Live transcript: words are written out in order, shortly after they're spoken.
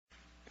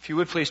If you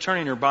would please turn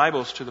in your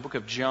Bibles to the book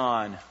of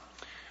John.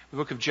 The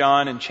book of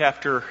John in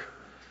chapter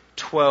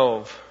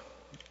 12.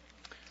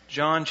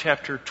 John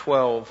chapter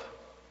 12.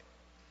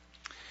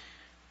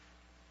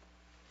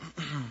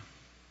 I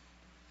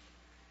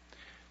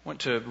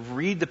want to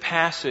read the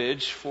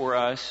passage for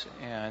us,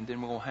 and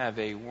then we'll have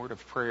a word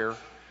of prayer.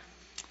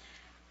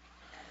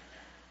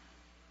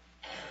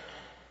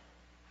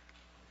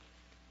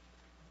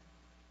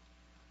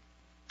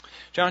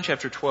 John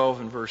chapter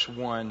 12 and verse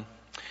 1.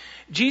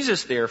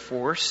 Jesus,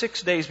 therefore,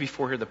 6 days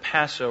before the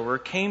Passover,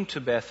 came to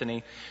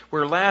Bethany,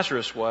 where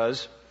Lazarus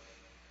was,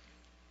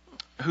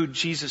 who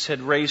Jesus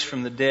had raised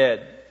from the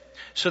dead.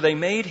 So they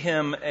made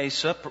him a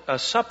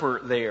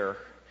supper there.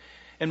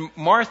 And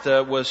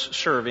Martha was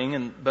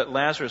serving, but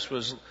Lazarus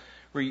was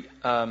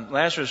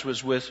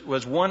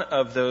one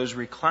of those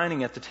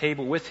reclining at the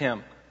table with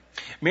him.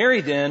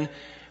 Mary then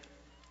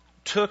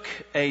took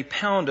a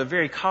pound of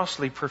very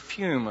costly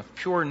perfume of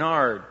pure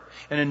nard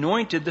and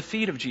anointed the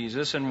feet of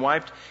Jesus and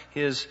wiped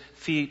his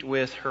feet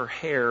with her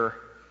hair.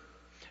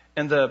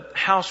 And the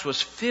house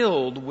was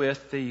filled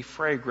with the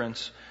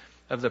fragrance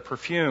of the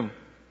perfume.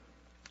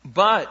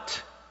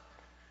 But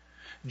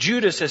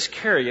Judas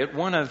Iscariot,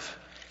 one of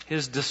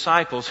his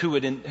disciples who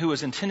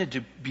was intended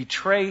to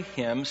betray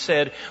him,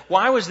 said,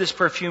 "Why was this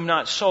perfume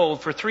not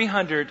sold for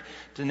 300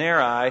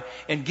 denarii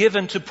and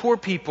given to poor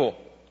people?"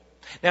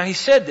 Now he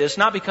said this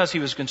not because he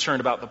was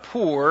concerned about the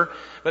poor,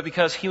 but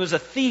because he was a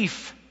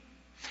thief.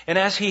 And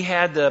as he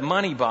had the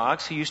money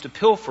box, he used to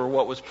pilfer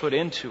what was put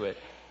into it.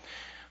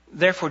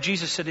 Therefore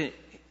Jesus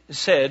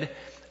said,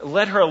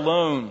 "Let her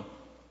alone,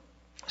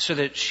 so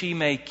that she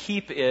may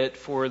keep it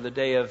for the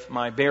day of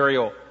my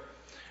burial.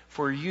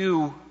 For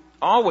you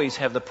always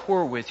have the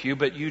poor with you,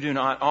 but you do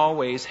not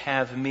always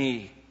have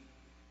me."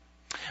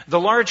 The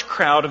large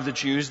crowd of the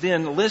Jews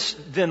then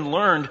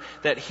learned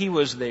that he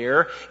was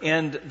there,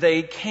 and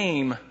they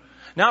came,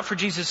 not for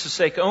Jesus'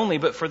 sake only,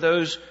 but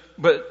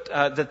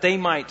that they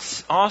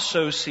might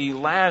also see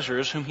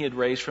Lazarus, whom he had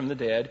raised from the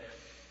dead.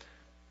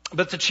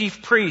 But the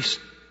chief priests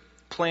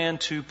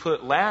planned to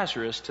put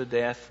Lazarus to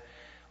death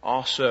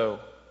also,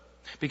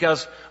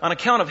 because on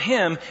account of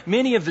him,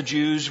 many of the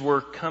Jews were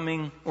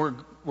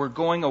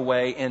going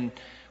away and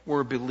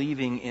were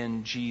believing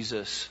in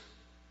Jesus.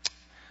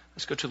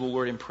 Let's go to the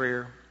Lord in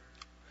prayer.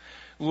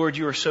 Lord,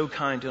 you are so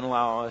kind to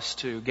allow us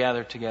to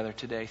gather together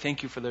today.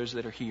 Thank you for those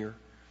that are here.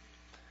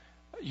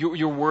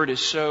 Your word is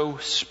so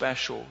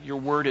special. Your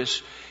word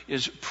is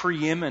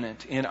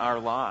preeminent in our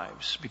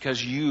lives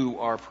because you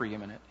are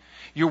preeminent.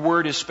 Your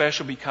word is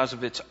special because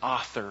of its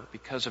author,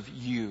 because of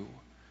you.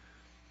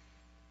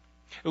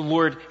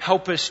 Lord,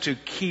 help us to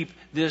keep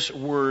this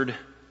word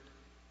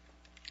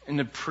in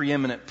the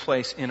preeminent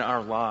place in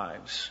our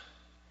lives.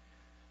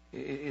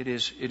 It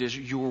is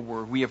your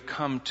word. We have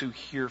come to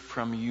hear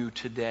from you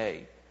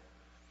today.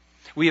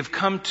 We have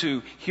come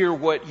to hear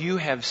what you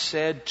have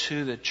said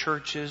to the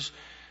churches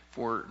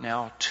for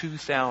now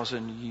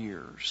 2,000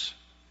 years.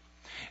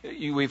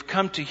 We've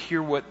come to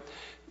hear what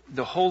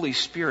the Holy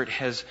Spirit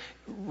has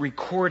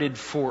recorded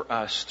for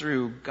us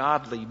through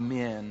godly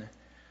men.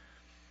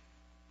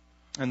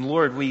 And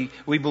Lord, we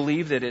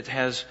believe that it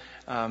has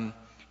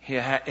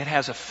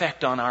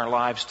effect on our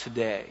lives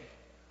today.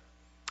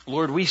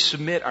 Lord, we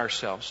submit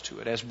ourselves to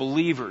it. As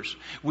believers,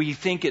 we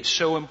think it's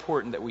so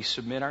important that we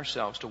submit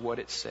ourselves to what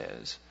it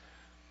says.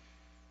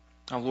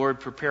 Now, Lord,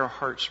 prepare our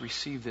hearts to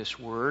receive this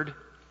word.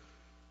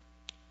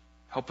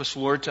 Help us,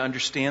 Lord, to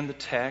understand the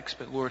text,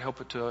 but Lord, help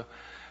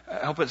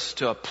us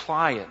to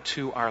apply it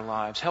to our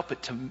lives. Help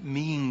it to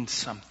mean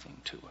something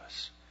to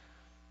us.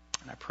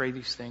 And I pray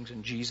these things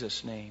in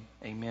Jesus' name.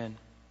 Amen.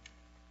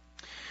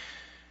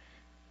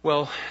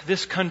 Well,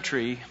 this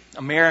country,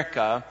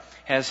 America,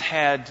 has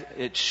had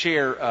its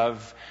share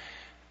of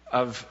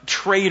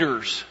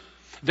traitors,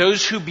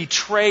 those who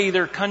betray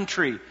their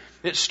country.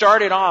 It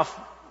started off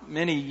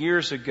many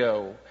years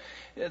ago.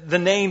 The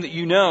name that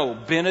you know,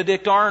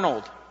 Benedict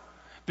Arnold.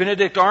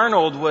 Benedict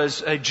Arnold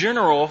was a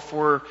general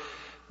for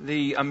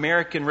the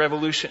American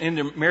Revolution, in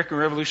the American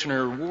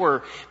Revolutionary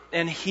War,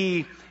 and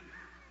he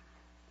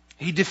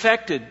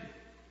defected.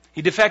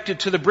 He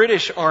defected to the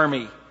British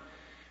Army.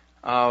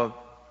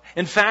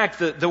 In fact,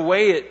 the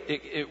way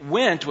it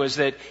went was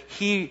that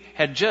he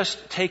had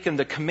just taken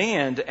the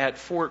command at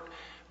Fort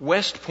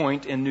West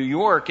Point in New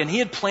York, and he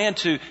had planned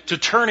to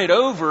turn it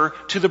over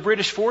to the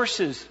British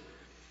forces.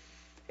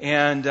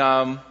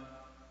 And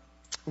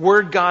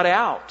word got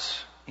out,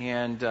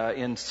 and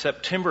in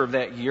September of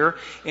that year,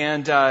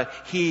 and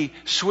he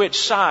switched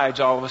sides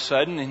all of a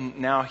sudden, and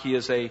now he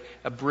is a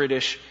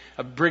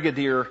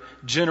brigadier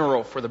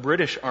general for the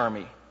British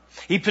Army.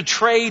 He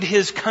betrayed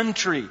his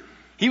country.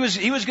 He was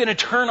going to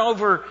turn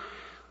over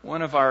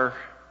one of our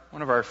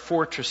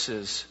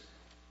fortresses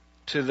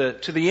to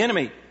the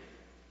enemy.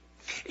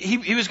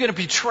 He was going to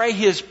betray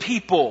his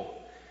people,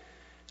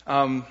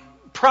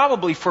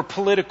 probably for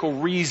political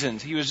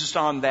reasons. He was just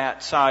on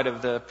that side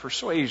of the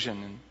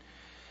persuasion.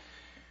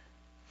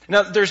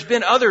 Now, there's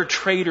been other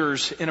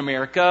traitors in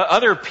America,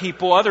 other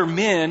people, other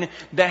men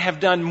that have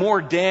done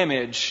more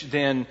damage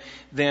than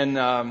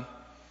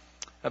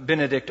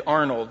Benedict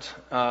Arnold.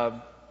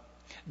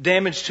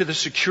 Damage to the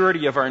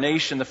security of our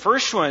nation. The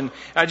first one,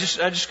 I'm just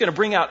going to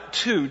bring out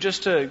two,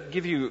 just to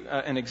give you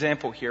an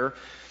example here.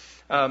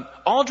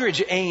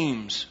 Aldrich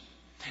Ames,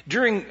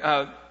 during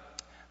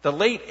the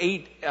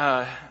late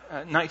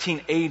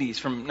 1980s,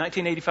 from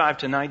 1985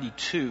 to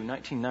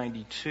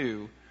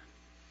 1992,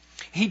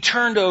 he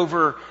turned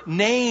over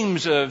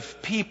names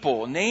of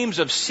people, names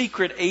of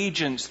secret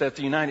agents that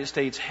the United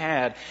States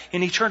had,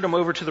 and he turned them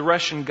over to the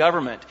Russian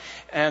government.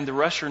 And the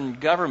Russian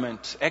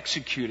government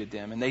executed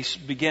them. And they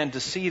began to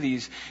see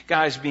these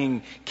guys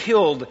being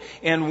killed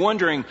and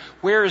wondering,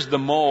 where is the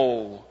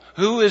mole?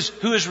 Who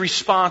is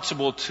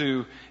responsible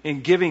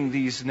in giving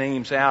these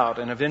names out?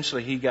 And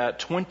eventually he got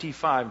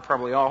 25,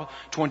 probably all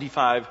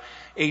 25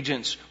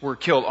 agents were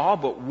killed. All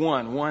but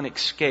one. One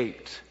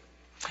escaped.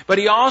 But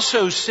he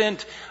also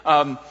sent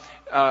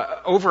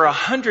over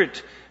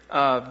 100.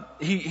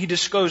 He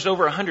disclosed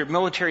over 100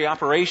 military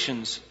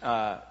operations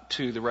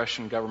to the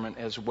Russian government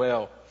as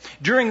well.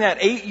 During that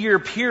 8-year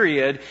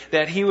period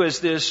that he was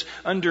this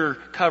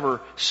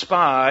undercover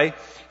spy,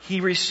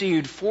 he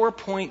received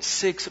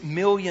 $4.6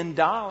 million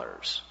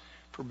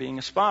for being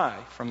a spy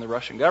from the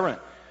Russian government.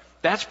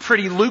 That's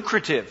pretty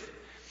lucrative.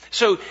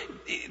 So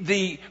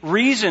the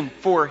reason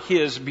for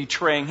his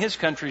betraying his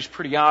country is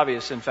pretty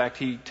obvious. In fact,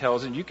 he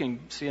tells, and you can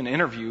see an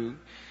interview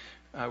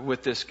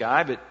with this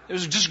guy, but it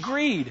was just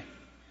greed.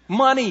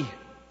 Money.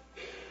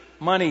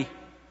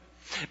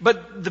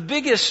 But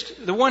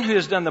the one who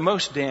has done the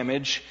most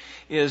damage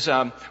is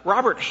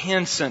Robert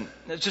Hansen.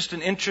 That's just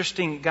an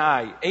interesting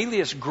guy,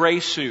 alias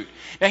Gray Suit.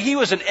 Now, he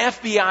was an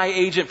FBI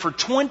agent for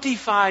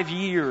 25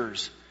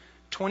 years.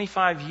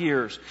 25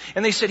 years.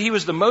 And they said he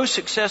was the most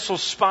successful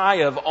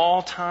spy of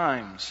all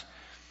times.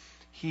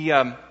 He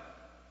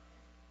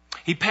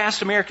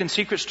passed American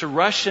secrets to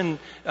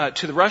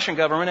the Russian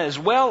government as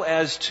well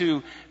as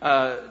to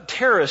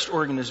terrorist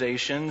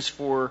organizations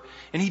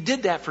and he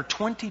did that for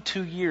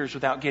 22 years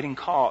without getting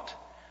caught.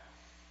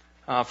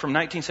 From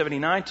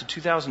 1979 to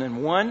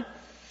 2001,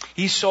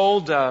 he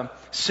sold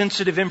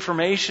sensitive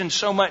information,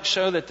 so much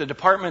so that the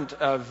Department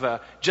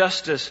of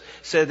Justice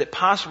said that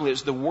possibly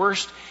it's the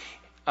worst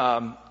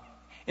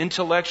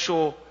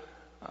intellectual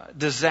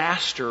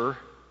disaster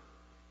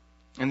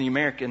in the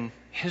American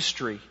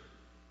history.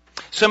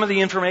 Some of the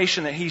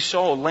information that he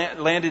sold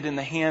landed in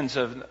the hands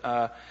of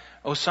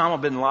Osama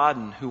bin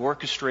Laden, who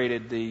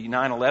orchestrated the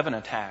 9/11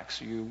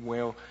 attacks. You're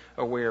well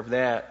aware of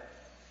that.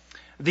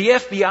 The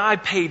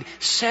FBI paid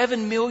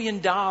 $7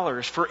 million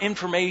for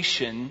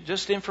information,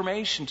 just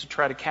information, to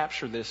try to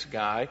capture this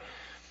guy.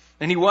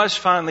 And he was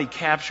finally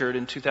captured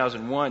in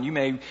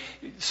 2001.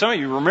 Some of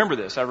you remember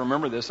this. I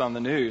remember this on the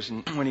news.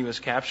 And when he was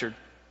captured,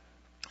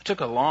 it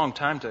took a long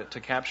time to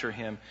capture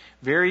him.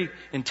 Very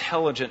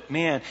intelligent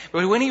man.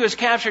 But when he was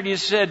captured, he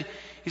said,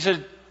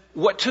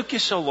 "What took you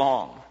so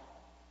long?"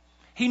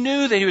 He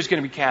knew that he was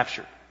going to be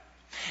captured.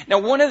 Now,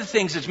 one of the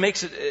things that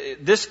makes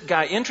this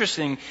guy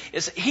interesting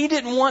is he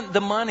didn't want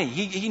the money.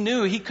 He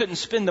knew he couldn't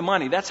spend the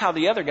money. That's how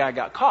the other guy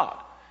got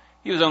caught.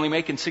 He was only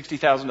making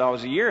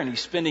 $60,000 a year, and he's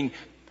spending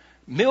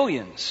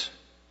millions.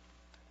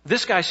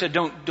 This guy said,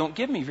 "Don't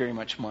give me very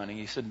much money."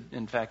 He said,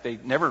 in fact, they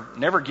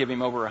never give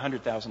him over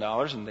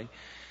 $100,000,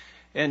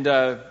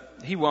 and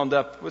he wound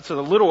up with a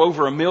little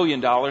over $1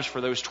 million for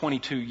those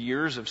 22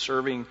 years of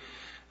serving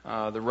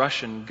the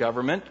Russian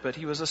government. But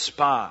he was a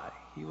spy.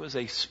 He was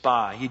a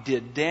spy. He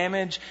did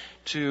damage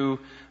to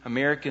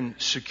American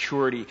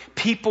security.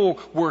 People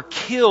were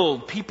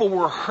killed. People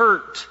were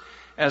hurt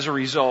as a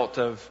result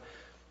of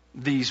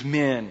these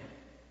men.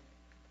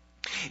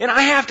 And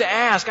I have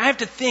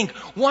to think,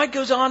 what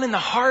goes on in the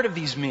heart of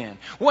these men?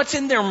 What's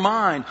in their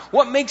mind?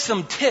 What makes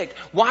them tick?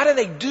 Why do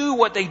they do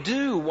what they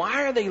do?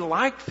 Why are they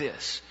like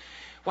this?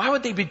 Why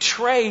would they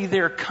betray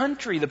their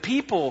country, the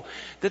people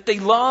that they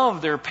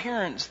love, their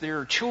parents,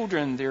 their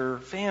children, their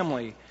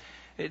family?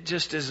 It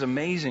just is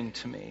amazing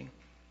to me.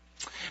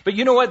 But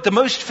you know what? The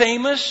most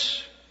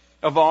famous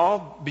of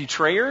all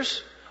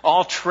betrayers,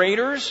 all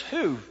traitors,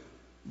 who?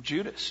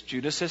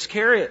 Judas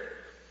Iscariot.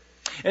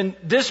 And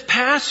this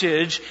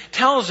passage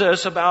tells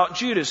us about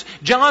Judas.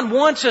 John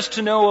wants us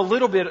to know a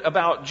little bit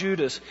about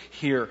Judas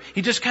here.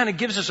 He just kind of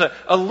gives us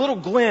a little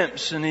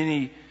glimpse, and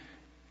then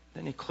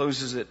he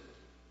closes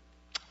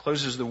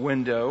the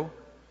window.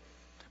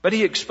 But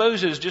he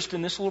exposes, just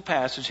in this little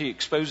passage, he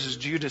exposes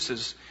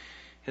Judas's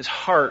his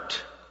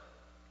heart.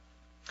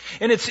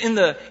 And it's in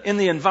the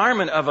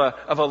environment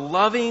of a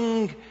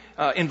loving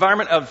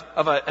environment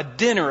of a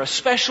dinner, a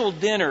special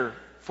dinner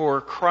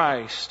for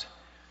Christ.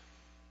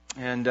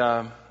 And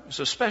it was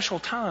a special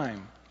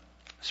time.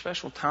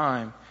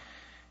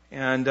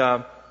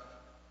 And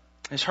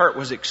his heart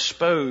was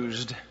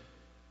exposed.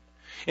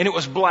 And it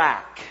was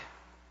black.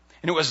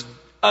 And it was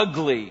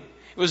ugly.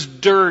 It was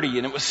dirty.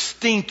 And it was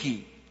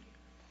stinky.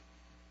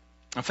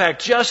 In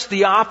fact, just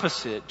the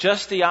opposite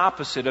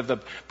of the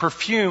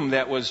perfume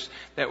that was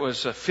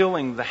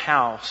filling the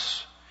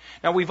house.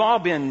 Now, we've all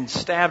been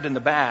stabbed in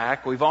the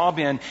back. We've all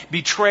been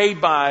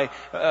betrayed by,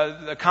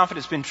 the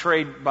confidence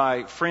betrayed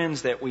by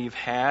friends that we've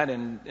had,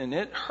 and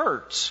it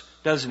hurts,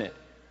 doesn't it?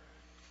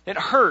 It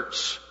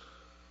hurts.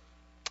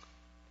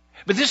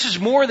 But this is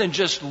more than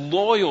just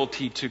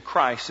loyalty to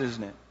Christ,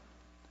 isn't it?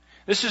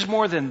 This is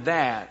more than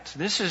that.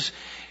 This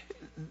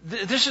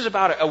is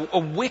about a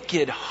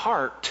wicked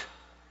heart.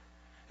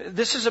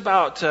 This is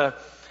about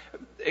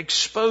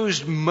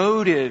exposed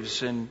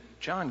motives, and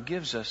John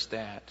gives us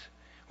that.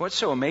 What's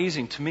so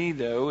amazing to me,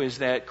 though, is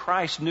that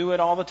Christ knew it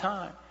all the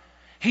time.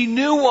 He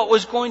knew what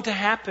was going to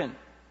happen.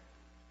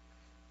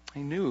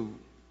 He knew.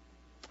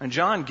 And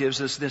John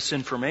gives us this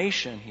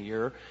information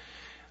here,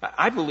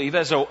 I believe,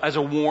 as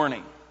a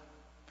warning.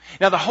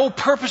 Now, the whole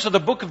purpose of the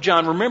book of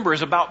John, remember,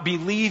 is about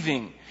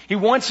believing. He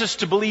wants us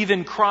to believe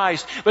in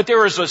Christ, but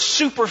there is a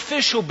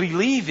superficial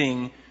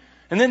believing,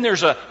 and then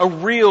there's a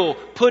real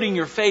putting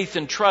your faith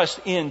and trust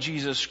in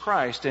Jesus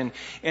Christ.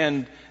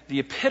 And the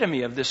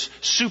epitome of this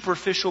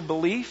superficial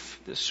belief,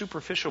 this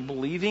superficial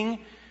believing,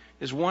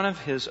 is one of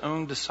His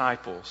own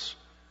disciples,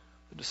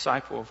 the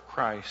disciple of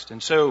Christ.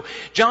 And so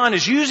John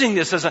is using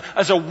this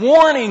as a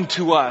warning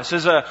to us,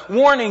 as a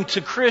warning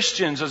to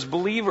Christians, as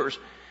believers.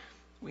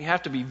 We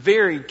have to be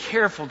very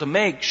careful to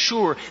make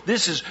sure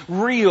this is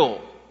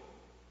real.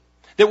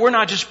 That we're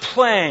not just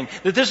playing.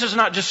 That this is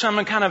not just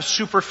some kind of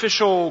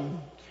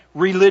superficial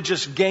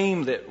religious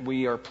game that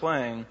we are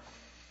playing.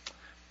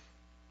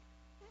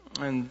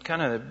 And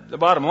kind of the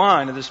bottom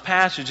line of this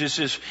passage is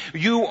this: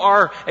 you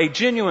are a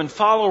genuine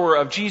follower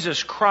of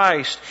Jesus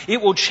Christ.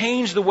 It will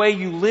change the way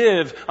you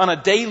live on a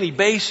daily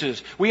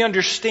basis. We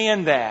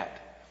understand that.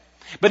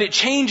 But it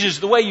changes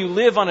the way you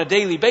live on a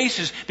daily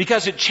basis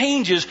because it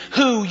changes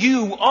who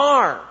you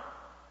are.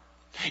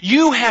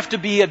 You have to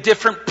be a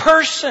different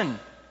person.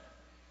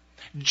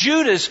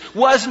 Judas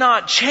was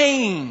not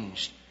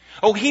changed.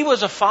 Oh, he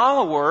was a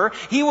follower.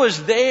 He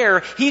was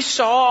there. He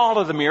saw all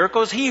of the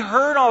miracles. He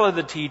heard all of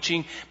the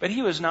teaching, but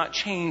he was not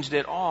changed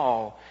at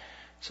all.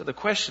 So the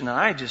question that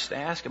I just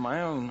ask in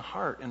my own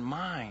heart and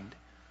mind: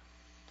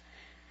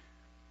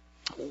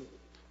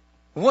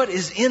 what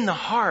is in the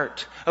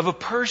heart of a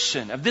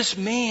person, of this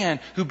man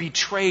who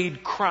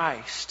betrayed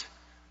Christ?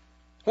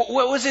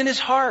 What was in his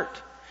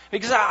heart?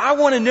 Because I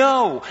want to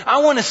know.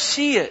 I want to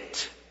see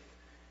it.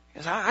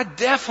 Because I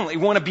definitely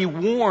want to be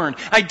warned.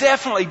 I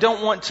definitely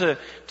don't want to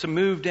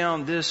move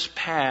down this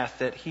path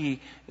that he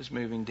is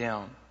moving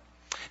down.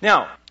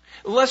 Now,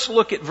 let's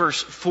look at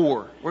verse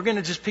 4. We're going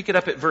to just pick it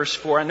up at verse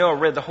 4. I know I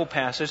read the whole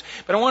passage,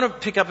 but I want to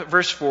pick up at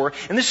verse 4.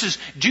 And this is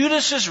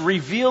Judas's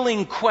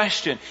revealing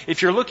question.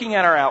 If you're looking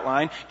at our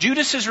outline,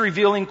 Judas's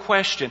revealing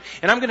question.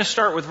 And I'm going to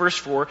start with verse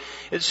 4.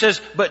 It says,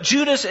 "But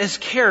Judas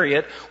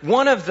Iscariot,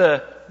 one of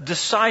the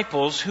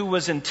disciples who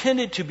was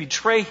intended to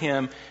betray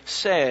him,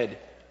 said..."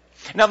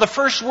 Now the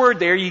first word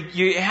there,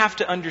 you have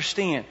to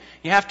understand.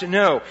 You have to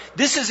know.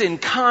 This is in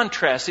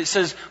contrast. It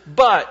says,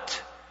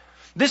 "but."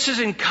 This is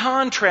in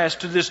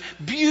contrast to this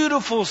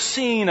beautiful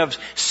scene of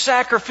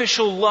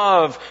sacrificial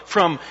love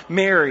from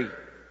Mary.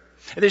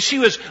 That she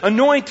was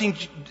anointing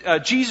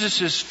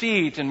Jesus'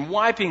 feet and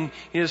wiping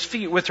His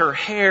feet with her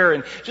hair,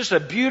 and just a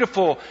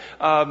beautiful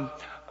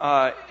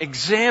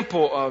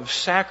example of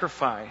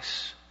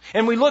sacrifice.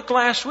 And we looked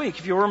last week,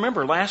 if you'll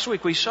remember, last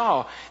week we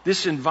saw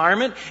this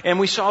environment, and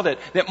we saw that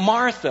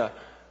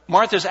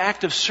Martha's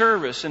act of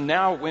service, and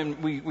now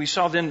when we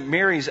saw then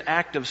Mary's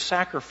act of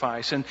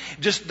sacrifice, and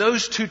just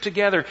those two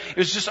together, it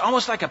was just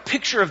almost like a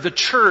picture of the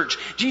church.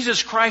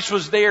 Jesus Christ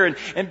was there,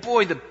 and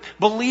boy, the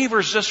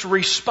believers just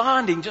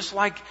responding just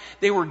like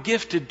they were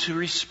gifted to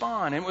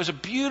respond. And it was a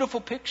beautiful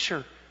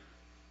picture.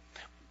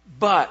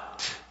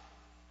 But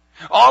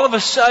all of a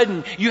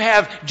sudden, you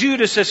have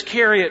Judas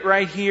Iscariot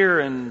right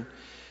here, and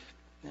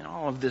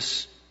all of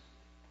this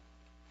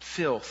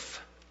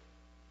filth.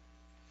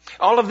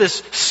 All of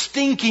this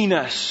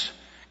stinkiness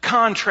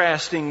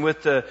contrasting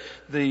with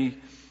the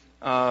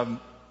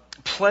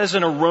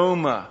pleasant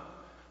aroma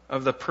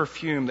of the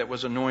perfume that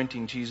was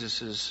anointing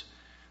Jesus'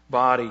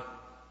 body.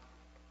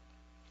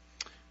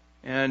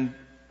 And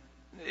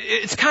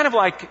it's kind of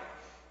like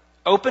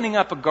opening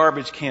up a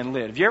garbage can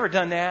lid. Have you ever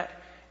done that?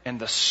 And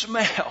the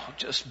smell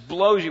just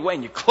blows you away,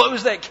 and you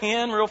close that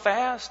can real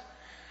fast.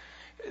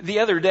 The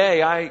other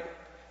day I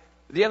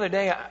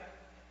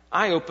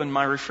opened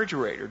my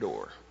refrigerator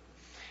door.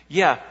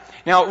 Yeah.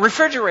 Now,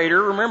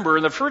 refrigerator, remember,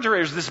 the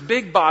refrigerator is this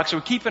big box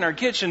we keep in our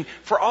kitchen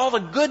for all the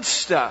good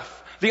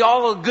stuff,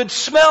 all the good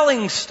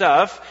smelling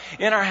stuff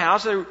in our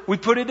house. We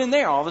put it in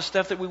there, all the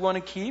stuff that we want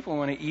to keep, we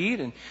want to eat,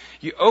 and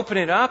you open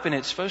it up, and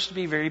it's supposed to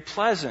be very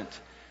pleasant.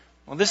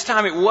 Well, this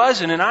time it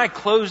wasn't, and I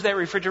closed that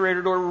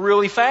refrigerator door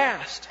really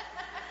fast.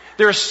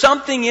 There was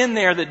something in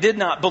there that did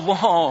not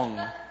belong.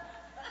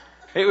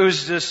 It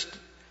was just...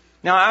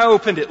 Now, I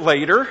opened it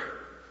later,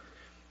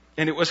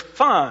 and it was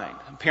fine.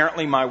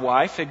 Apparently, my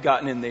wife had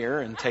gotten in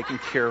there and taken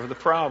care of the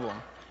problem.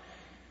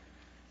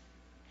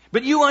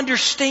 But you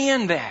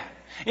understand that.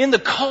 In the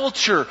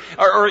culture,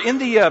 or in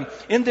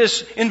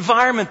this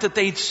environment that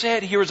they'd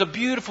said here was a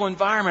beautiful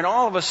environment,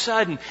 all of a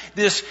sudden,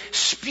 this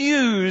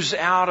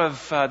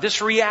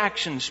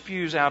reaction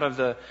spews out of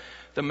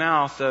the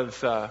mouth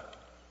of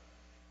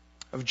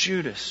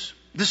Judas.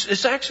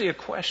 It's actually a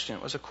question.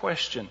 It was a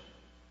question.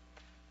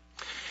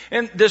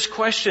 And this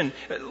question,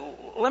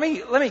 let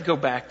me go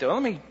back though.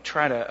 Let me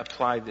try to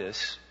apply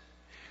this.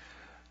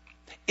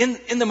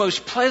 In the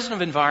most pleasant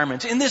of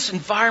environments, in this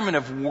environment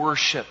of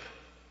worship,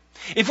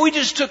 if we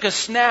just took a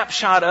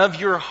snapshot of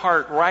your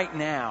heart right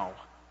now,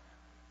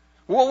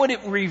 what would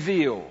it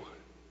reveal?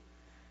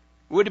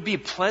 Would it be a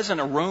pleasant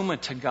aroma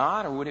to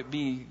God, or would it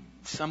be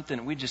something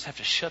that we just have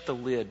to shut the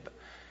lid?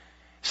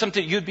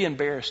 Something you'd be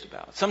embarrassed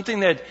about.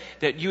 Something that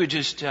you would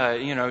just,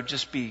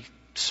 just be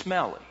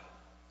smelly.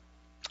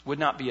 Would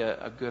not be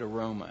a good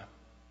aroma.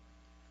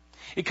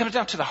 It comes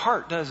down to the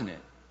heart, doesn't it?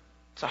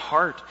 It's a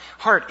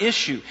heart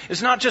issue.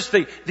 It's not just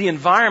the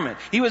environment.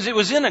 It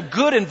was in a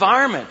good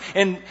environment,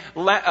 and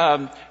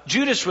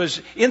Judas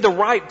was in the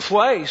right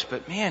place,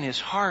 but man, his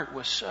heart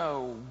was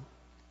so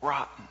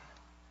rotten,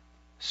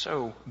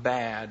 so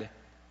bad.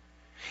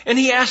 And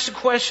he asked a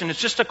question.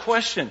 It's just a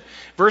question.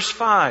 Verse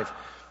 5.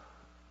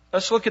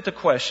 Let's look at the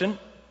question.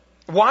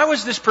 Why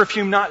was this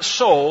perfume not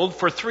sold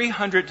for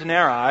 300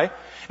 denarii?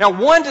 Now,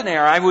 1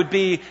 denarii would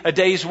be a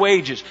day's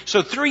wages.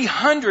 So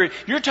 300,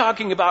 you're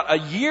talking about a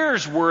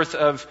year's worth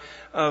of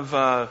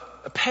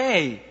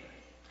pay.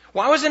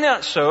 Why was it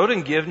not sold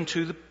and given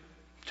to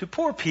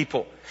poor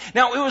people?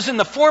 Now, it was in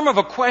the form of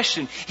a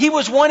question. He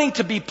was wanting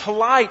to be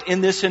polite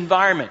in this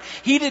environment.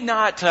 He did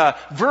not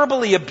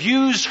verbally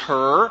abuse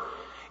her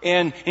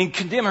and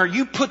condemn her.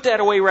 You put that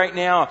away right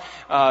now.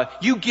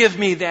 You give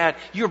me that.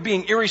 You're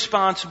being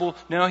irresponsible.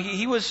 No,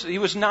 he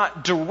was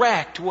not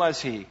direct, was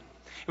he?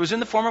 It was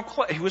in the form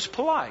of, he was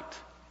polite.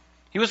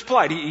 He was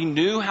polite. He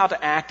knew how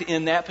to act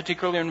in that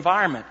particular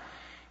environment.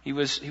 He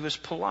was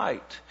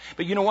polite.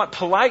 But you know what?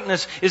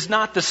 Politeness is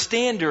not the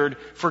standard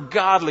for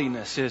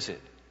godliness, is it?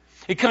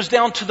 It comes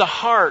down to the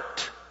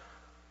heart.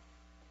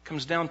 It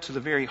comes down to the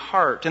very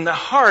heart. And the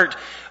heart,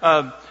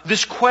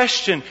 this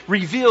question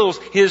reveals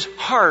his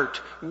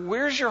heart.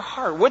 Where's your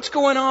heart? What's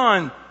going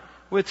on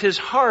with his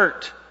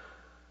heart?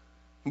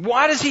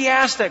 Why does he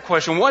ask that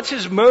question? What's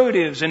his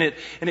motives? And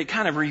it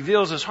kind of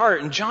reveals his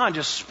heart. And John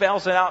just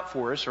spells it out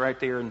for us right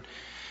there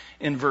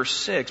in verse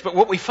 6. But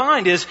what we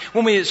find is,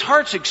 when his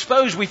heart's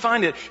exposed, we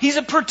find that he's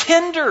a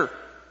pretender.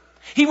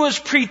 He was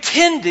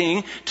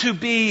pretending to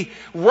be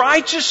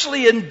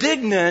righteously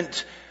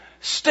indignant,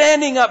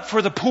 standing up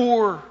for the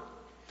poor.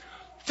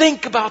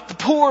 Think about the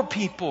poor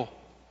people.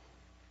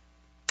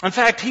 In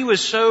fact,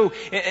 his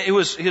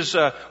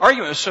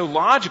argument was so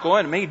logical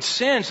and it made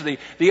sense.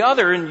 The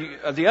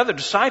other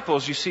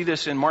disciples, you see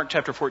this in Mark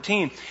chapter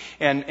 14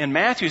 and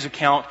Matthew's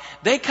account,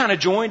 they kind of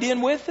joined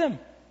in with him.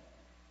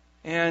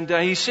 And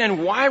he's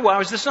saying, why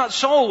was this not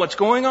sold? What's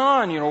going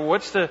on?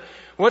 What's the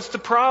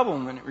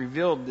problem? And it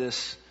revealed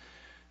this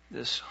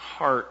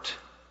heart.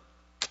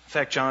 In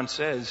fact, John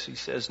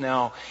says,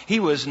 now, he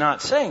was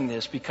not saying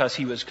this because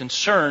he was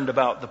concerned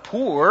about the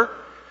poor,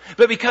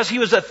 but because he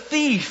was a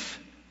thief.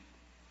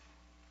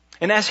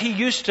 And as he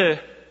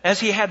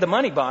had the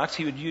money box,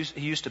 he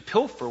used to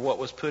pilfer what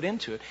was put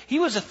into it. He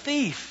was a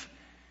thief.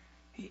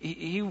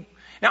 Now,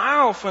 I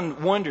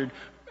often wondered,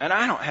 and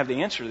I don't have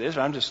the answer to this,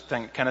 but I'm just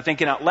kind of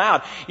thinking out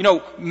loud.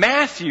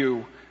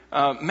 Matthew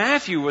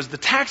was the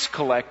tax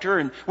collector,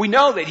 and we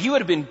know that he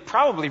would have been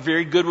probably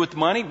very good with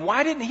money.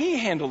 Why didn't he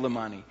handle the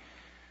money?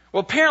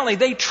 Well, apparently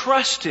they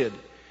trusted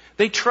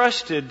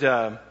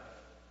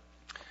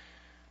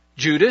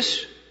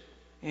Judas,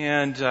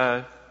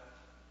 and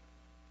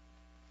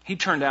he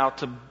turned out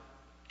to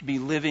be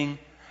living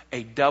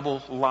a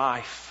double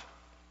life.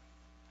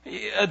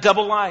 A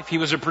double life. He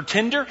was a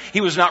pretender.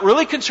 He was not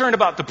really concerned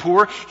about the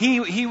poor.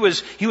 He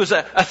was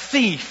a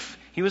thief.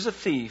 He was a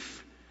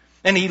thief.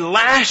 And he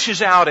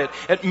lashes out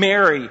at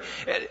Mary,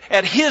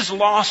 at his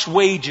lost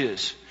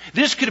wages.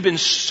 This could have been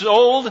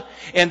sold,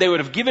 and they would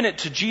have given it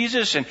to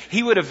Jesus, and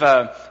he would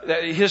have,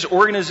 his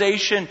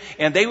organization,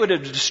 and they would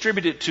have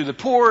distributed it to the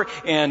poor,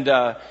 and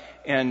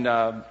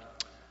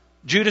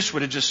Judas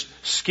would have just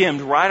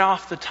skimmed right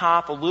off the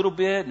top a little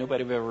bit.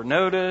 Nobody would have ever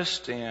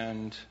noticed,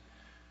 and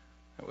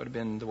that would have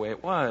been the way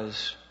it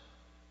was.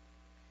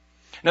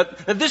 Now,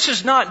 this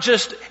is not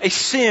just a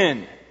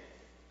sin.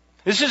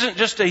 This isn't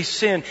just a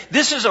sin.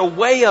 This is a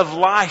way of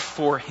life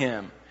for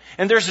him.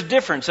 And there's a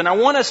difference, and I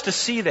want us to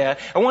see that.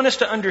 I want us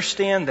to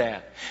understand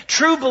that.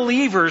 True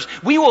believers,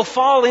 we will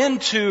fall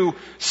into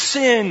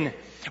sin.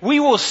 We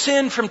will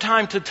sin from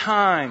time to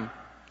time.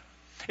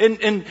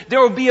 And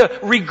there will be a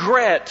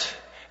regret.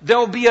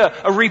 There'll be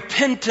a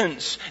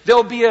repentance.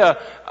 There'll be a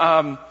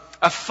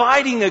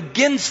fighting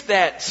against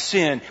that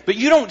sin. But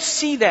you don't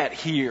see that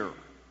here.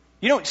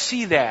 You don't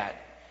see that.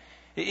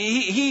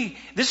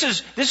 This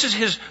is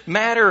his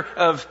matter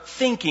of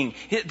thinking.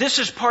 This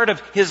is part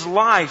of his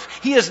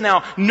life. He is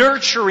now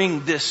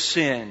nurturing this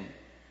sin.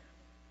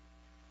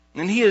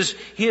 And he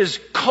is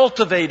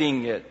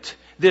cultivating it.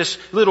 This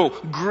little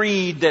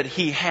greed that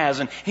he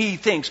has, and he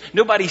thinks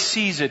nobody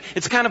sees it.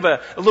 It's kind of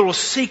a little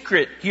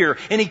secret here,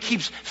 and he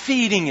keeps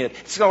feeding it.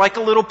 It's like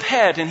a little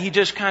pet, and he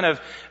just kind of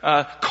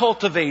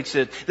cultivates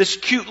it. This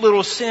cute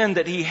little sin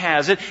that he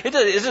has.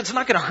 It's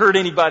not going to hurt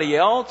anybody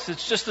else.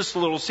 It's just this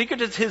little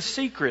secret. It's his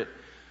secret.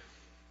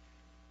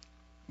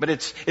 But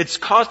it's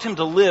caused him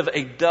to live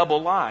a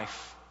double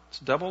life.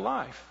 It's a double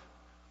life.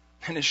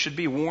 And it should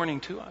be a warning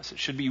to us. It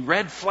should be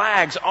red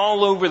flags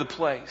all over the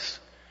place.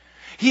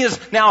 He is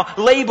now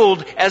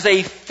labeled as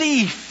a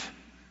thief.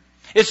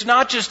 It's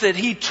not just that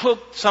he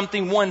took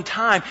something one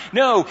time.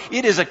 No,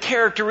 it is a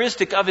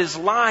characteristic of his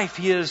life.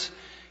 He is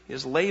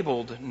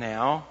labeled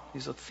now.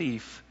 He's a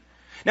thief.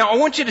 Now, I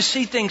want you to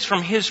see things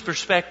from his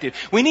perspective.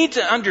 We need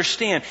to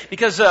understand,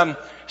 because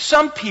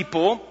some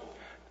people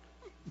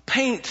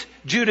paint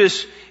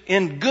Judas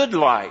in good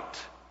light.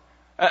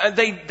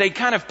 They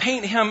kind of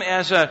paint him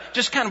as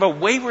just kind of a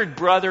wayward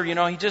brother. You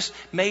know,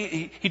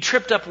 he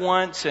tripped up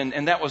once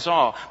and that was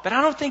all. But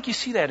I don't think you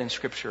see that in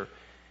Scripture.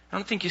 I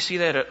don't think you see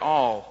that at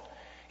all.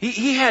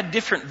 He had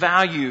different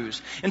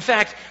values. In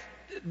fact,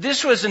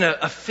 this was an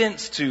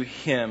offense to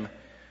him.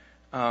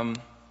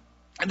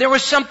 There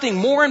was something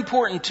more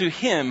important to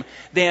him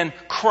than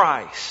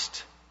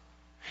Christ.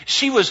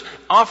 She was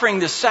offering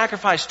this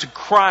sacrifice to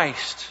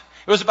Christ.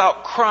 It was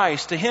about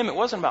Christ. To him, it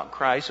wasn't about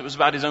Christ. It was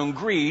about his own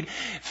greed,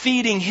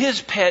 feeding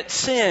his pet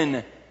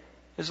sin,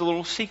 his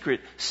little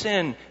secret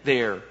sin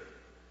there.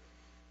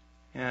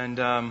 And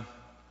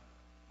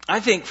I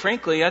think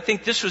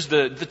this was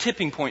the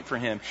tipping point for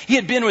him. He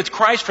had been with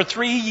Christ for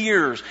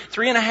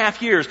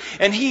 3.5 years,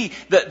 and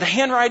the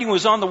handwriting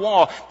was on the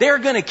wall. They're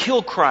going to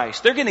kill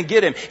Christ. They're going to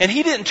get him. And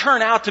he didn't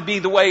turn out to be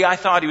the way I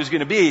thought he was going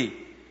to be,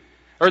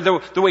 or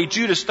the way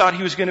Judas thought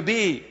he was going to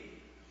be.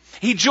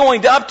 He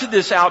joined up to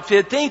this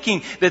outfit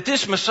thinking that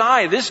this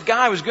Messiah, this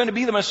guy was going to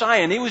be the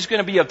Messiah, and he was going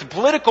to be a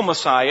political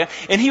Messiah,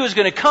 and he was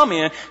going to come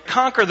in,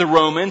 conquer the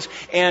Romans,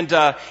 and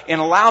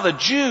allow the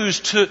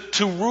Jews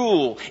to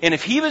rule. And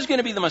if he was going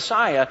to be the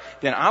Messiah,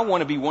 then I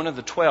want to be one of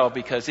the 12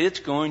 because it's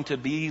going to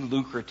be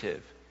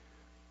lucrative.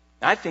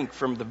 I think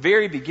from the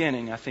very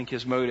beginning, I think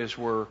his motives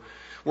were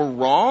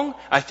wrong.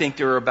 I think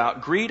they were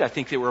about greed. I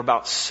think they were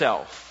about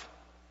self.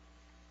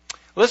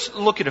 Let's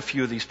look at a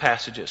few of these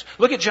passages.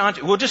 Look at John.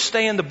 We'll just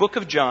stay in the book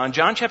of John,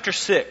 John chapter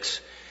 6,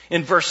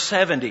 in verse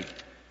 70.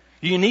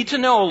 You need to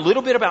know a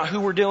little bit about who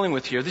we're dealing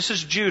with here. This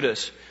is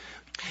Judas.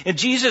 And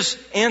Jesus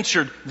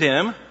answered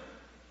them,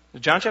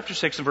 John chapter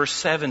 6 and verse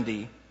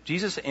 70,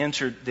 Jesus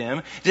answered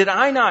them, "Did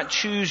I not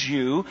choose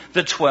you,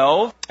 the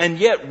 12, and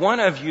yet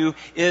one of you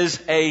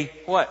is a,"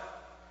 what?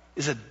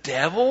 "Is a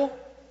devil?"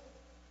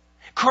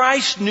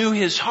 Christ knew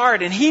his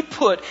heart, and he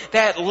put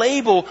that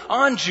label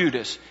on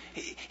Judas.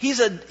 He's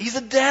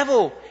a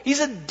devil. He's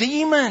a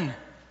demon.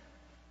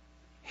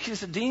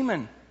 He's a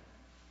demon.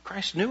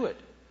 Christ knew it.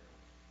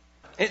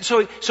 And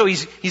so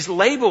he's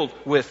labeled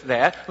with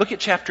that. Look at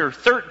chapter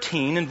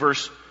 13 and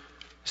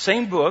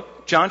same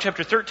book, John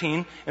chapter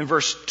 13 and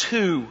verse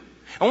 2.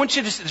 I want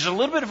you to see, there's a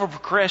little bit of a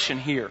progression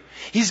here.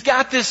 He's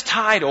got this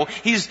title.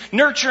 He's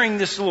nurturing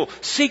this little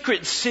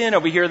secret sin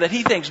over here that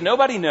he thinks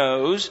nobody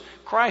knows.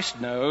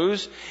 Christ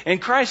knows.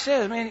 And Christ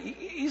says, man,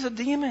 he's a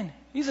demon.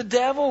 He's a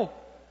devil.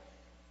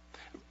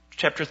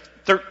 Chapter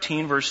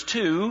 13, verse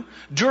 2,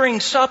 during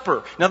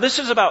supper. Now this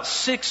is about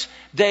 6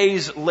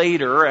 days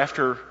later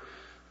after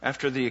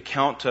the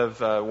account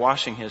of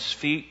washing his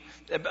feet.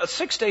 About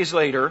 6 days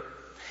later,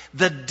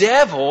 the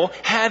devil,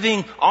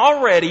 having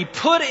already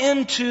put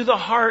into the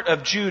heart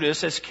of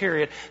Judas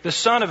Iscariot, the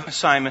son of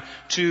Simon,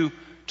 to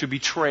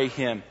betray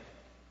him.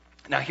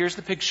 Now here's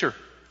the picture.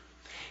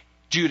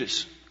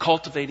 Judas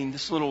cultivating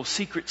this little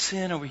secret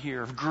sin over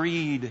here of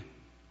greed.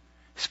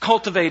 He's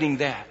cultivating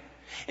that.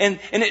 And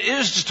it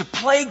is just a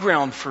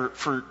playground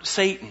for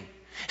Satan.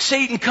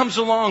 Satan comes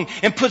along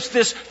and puts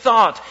this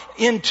thought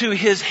into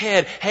his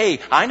head. Hey,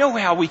 I know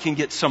how we can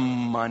get some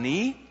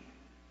money.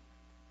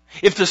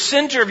 If the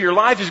center of your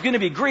life is going to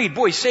be greed,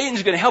 boy,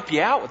 Satan's going to help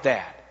you out with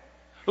that.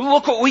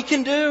 Look what we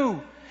can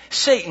do.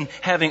 Satan,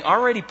 having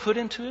already put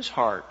into his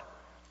heart,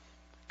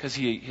 because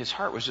his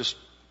heart was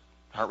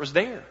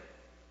there.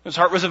 His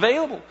heart was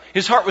available.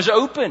 His heart was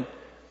open. In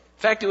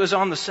fact, it was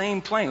on the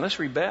same plane. Let's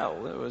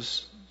rebel. It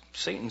was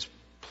Satan's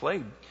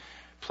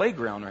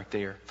playground right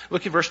there.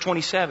 Look at verse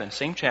 27,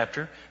 same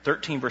chapter,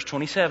 13, verse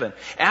 27.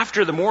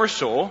 After the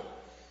morsel,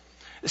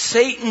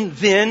 Satan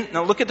then,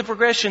 now look at the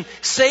progression,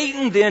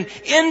 Satan then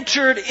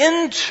entered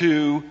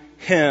into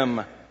him.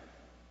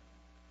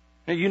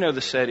 Now you know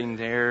the setting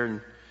there,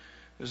 and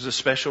it was a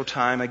special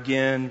time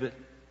again, but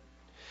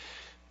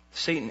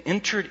Satan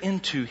entered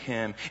into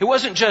him. It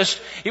wasn't just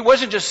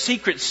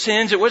secret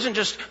sins. It wasn't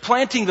just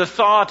planting the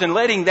thought and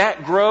letting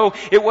that grow.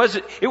 It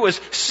was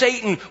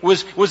Satan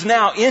was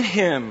now in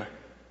him.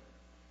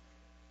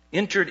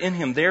 Entered in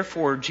him.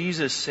 Therefore,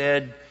 Jesus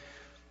said,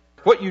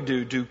 what you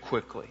do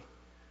quickly.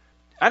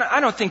 I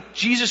don't think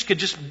Jesus could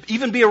just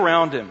even be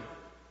around him.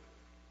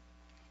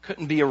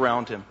 Couldn't be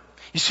around him.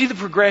 You see the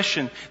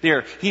progression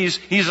there.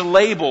 He's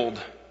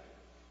labeled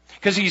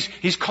because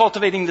he's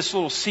cultivating this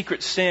little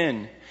secret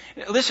sin.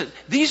 Listen,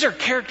 these are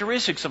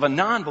characteristics of a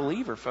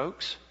non-believer,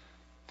 folks.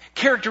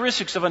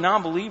 Characteristics of a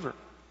non-believer.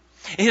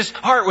 His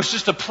heart was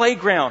just a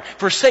playground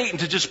for Satan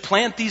to just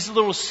plant these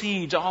little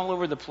seeds all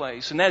over the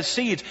place. And those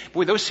seeds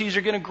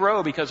are going to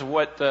grow because of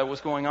what was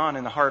going on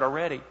in the heart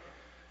already.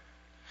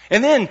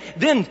 And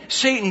then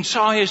Satan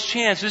saw his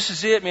chance. This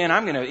is it, man.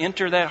 I'm going to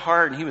enter that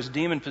heart. And he was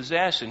demon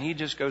possessed, and he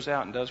just goes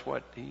out and does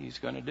what he's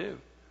going to do.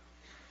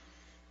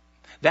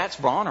 That's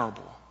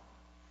vulnerable.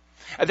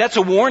 That's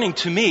a warning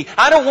to me.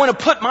 I don't want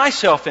to put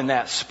myself in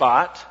that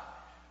spot.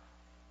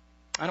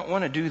 I don't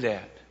want to do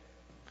that.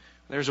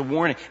 There's a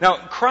warning. Now,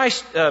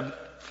 Christ,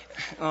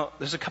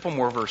 there's a couple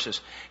more verses.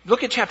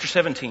 Look at chapter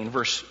 17,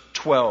 verse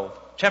 12.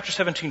 Chapter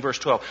 17, verse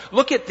 12.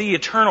 Look at the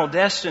eternal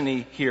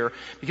destiny here,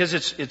 because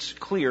it's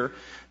clear.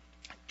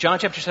 John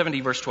chapter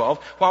 17, verse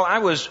 12. While I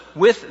was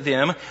with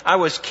them, I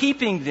was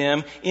keeping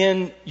them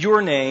in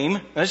your name.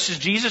 Now, this is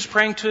Jesus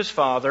praying to his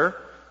Father.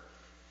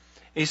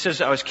 He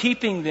says, I was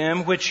keeping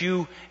them which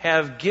you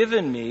have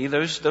given me,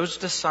 those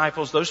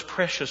disciples, those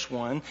precious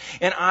ones,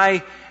 and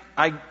I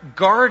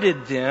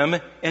guarded them,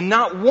 and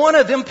not one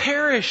of them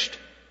perished,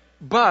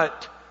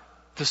 but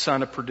the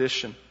son of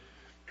perdition,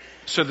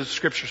 so that the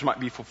scriptures might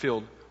be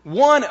fulfilled.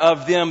 One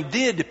of them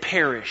did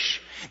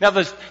perish. Now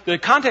the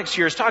context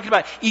here is talking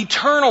about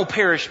eternal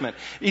perishment,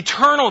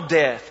 eternal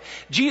death.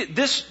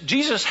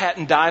 Jesus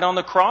hadn't died on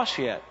the cross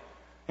yet.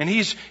 And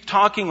he's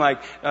talking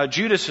like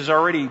Judas has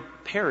already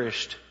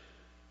perished.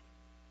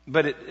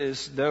 But it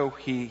is though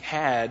he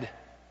had,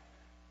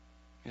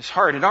 his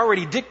heart had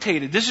already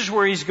dictated, this is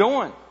where he's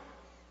going.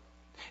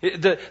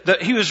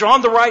 He was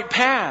on the right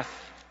path.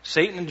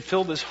 Satan had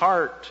filled his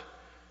heart.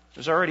 It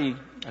was already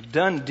a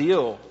done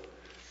deal.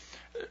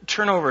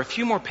 Turn over a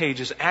few more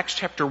pages. Acts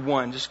chapter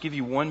 1. Just give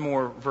you one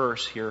more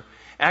verse here.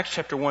 Acts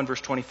chapter 1, verse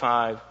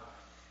 25.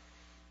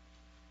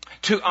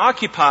 To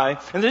occupy,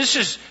 and this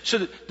is,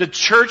 so the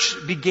church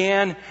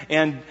began,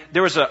 and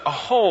there was a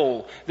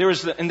hole. There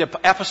was in the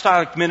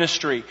apostolic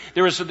ministry.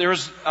 There was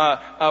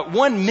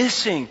one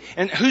missing.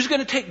 And who's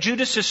going to take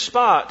Judas's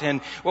spot?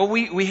 And well,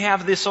 we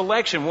have this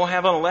election. We'll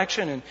have an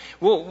election, and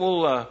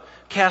we'll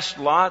cast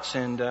lots,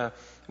 and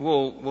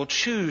we'll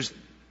choose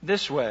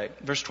this way.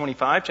 Verse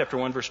 25, chapter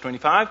 1, verse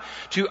 25.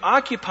 To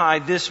occupy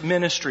this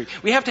ministry.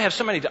 We have to have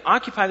somebody to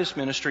occupy this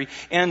ministry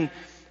and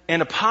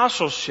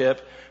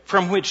apostleship,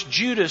 from which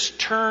Judas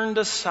turned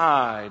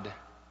aside.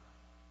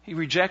 He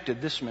rejected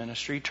this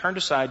ministry, turned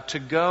aside to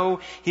go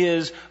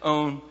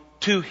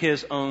to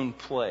his own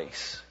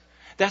place.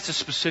 That's a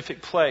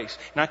specific place.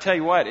 And I tell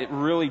you what, it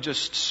really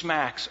just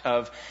smacks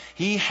of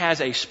he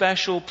has a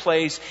special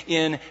place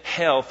in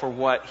hell for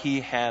what he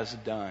has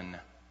done.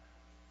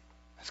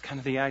 That's kind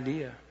of the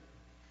idea.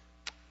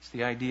 It's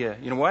the idea.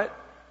 You know what?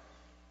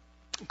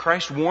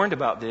 Christ warned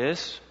about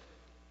this.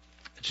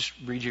 I'll just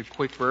read you a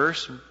quick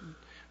verse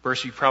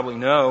you probably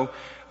know.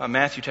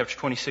 Matthew chapter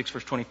 26,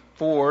 verse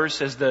 24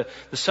 says the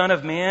Son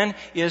of Man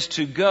is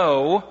to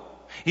go.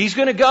 He's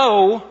going to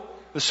go.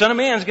 The Son of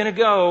Man is going to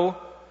go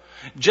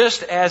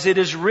just as it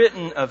is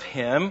written of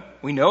him.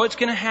 We know it's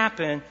going to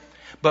happen.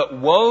 But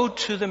woe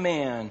to the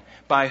man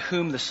by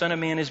whom the Son of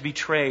Man is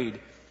betrayed.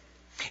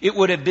 It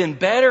would have been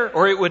better,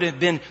 or it would have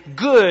been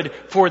good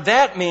for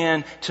that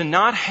man to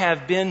not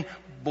have been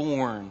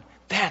born.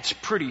 That's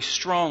pretty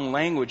strong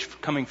language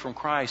coming from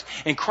Christ.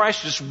 And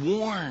Christ just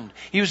warned.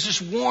 He was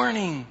just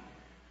warning.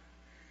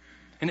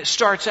 And it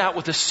starts out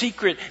with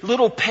a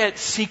little pet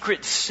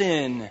secret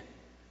sin.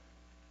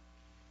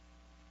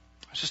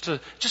 It's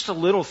just a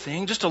little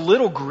thing, just a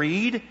little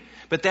greed.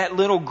 But that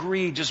little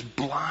greed just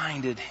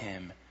blinded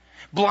him.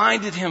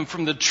 Blinded him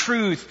from the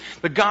truth,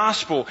 the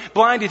gospel.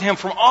 Blinded him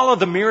from all of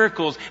the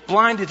miracles.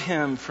 Blinded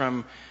him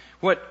from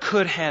what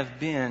could have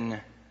been.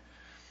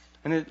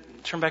 And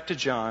turn back to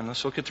John.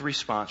 Let's look at the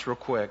response real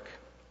quick.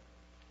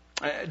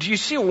 Do you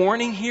see a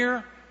warning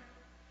here?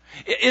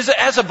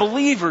 As a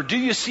believer, do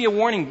you see a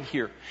warning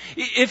here?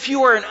 If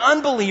you are an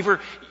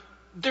unbeliever,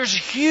 there's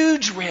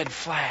huge red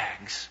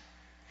flags.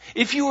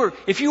 If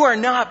you are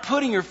not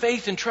putting your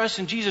faith and trust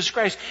in Jesus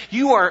Christ,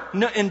 you are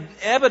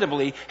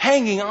inevitably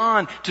hanging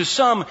on to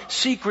some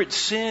secret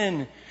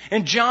sin.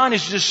 And John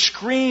is just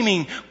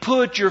screaming,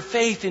 put your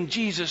faith in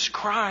Jesus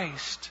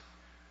Christ.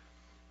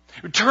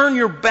 Turn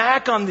your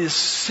back on this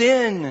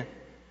sin. And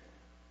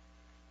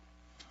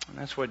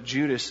that's what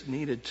Judas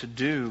needed to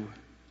do.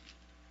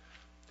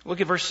 Look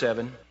at verse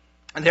 7.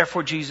 And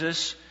therefore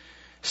Jesus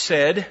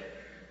said,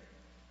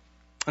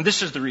 and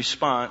this is the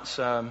response,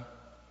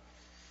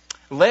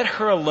 let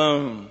her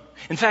alone.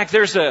 In fact,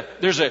 there's a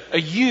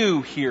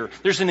you here.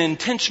 There's an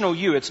intentional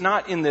you. It's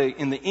not in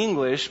the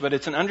English, but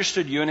it's an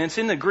understood you, and it's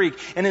in the Greek.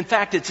 And in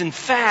fact, it's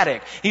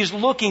emphatic. He's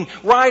looking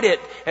right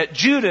at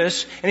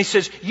Judas, and he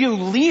says, you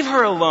leave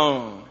her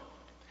alone.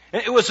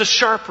 And it was a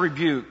sharp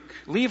rebuke.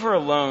 Leave her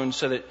alone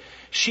so that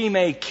she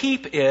may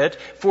keep it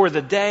for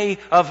the day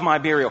of my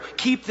burial.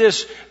 Keep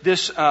this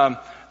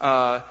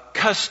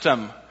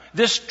custom,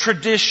 this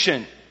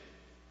tradition.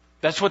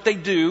 That's what they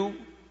do.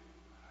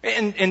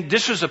 And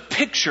this was a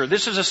picture.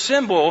 This is a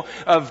symbol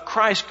of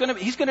Christ.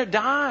 He's going to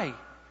die.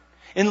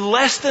 In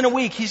less than a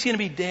week, he's going to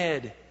be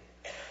dead.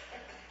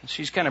 And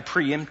she's kind of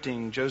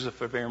preempting Joseph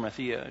of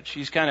Arimathea.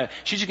 She's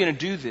just going to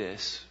do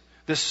this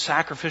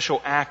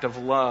sacrificial act of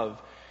love.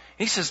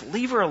 And he says,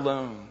 leave her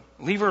alone.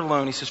 Leave her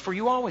alone. He says, for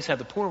you always have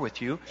the poor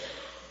with you,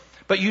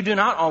 but you do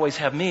not always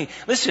have me.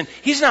 Listen,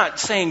 he's not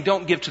saying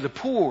don't give to the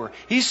poor.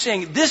 He's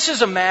saying this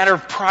is a matter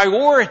of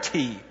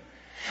priority.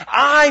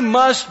 I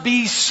must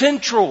be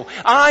central.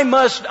 I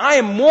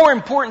am more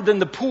important than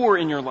the poor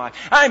in your life.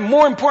 I am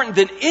more important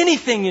than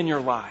anything in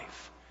your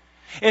life.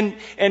 And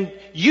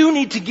you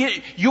need to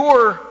get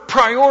your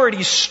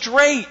priorities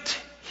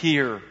straight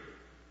here.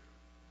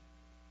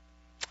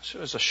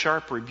 So it's a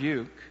sharp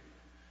rebuke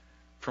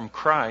from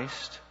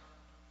Christ.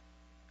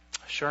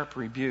 A sharp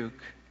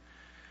rebuke.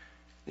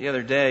 The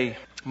other day,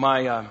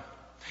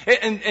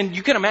 and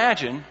you can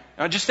imagine,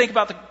 just think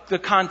about the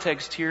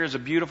context here is a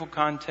beautiful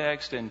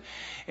context, and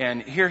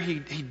here he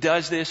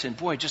does this, and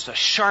boy, just a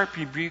sharp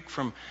rebuke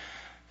from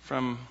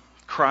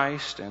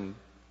Christ, and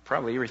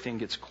probably everything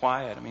gets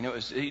quiet. I mean,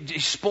 he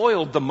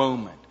spoiled the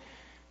moment,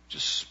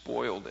 just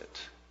spoiled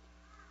it.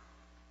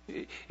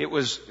 It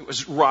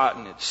was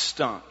rotten. It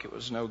stunk. It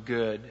was no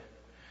good.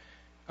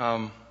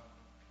 The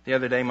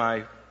other day,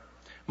 my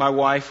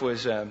wife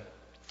was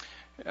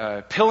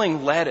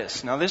peeling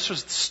lettuce. Now, this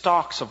was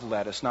stalks of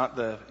lettuce, not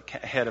the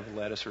head of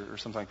lettuce or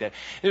something like that.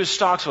 It was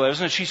stalks of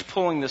lettuce, and she's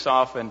pulling this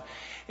off, and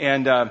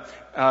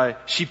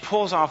she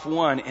pulls off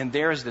one, and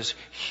there's this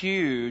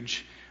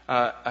huge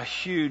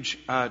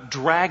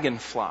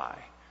dragonfly.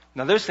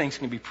 Now, those things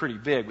can be pretty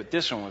big, but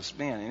this one was,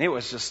 man, and it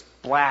was just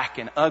black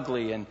and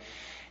ugly,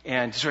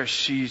 and so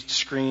she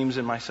screams,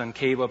 and my son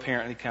Cable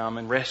apparently comes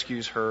and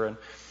rescues her,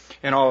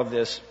 and all of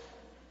this.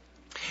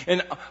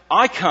 And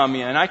I come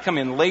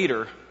in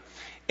later,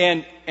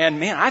 and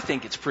man, I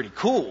think it's pretty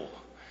cool.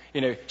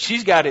 You know,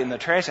 she's got it in the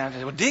trash, and I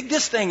say, well, dig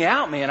this thing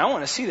out, man. I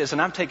want to see this. And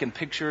I'm taking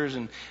pictures,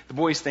 and the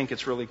boys think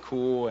it's really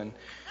cool.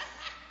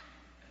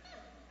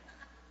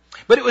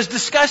 But it was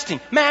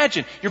disgusting.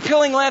 Imagine, you're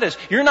peeling lettuce.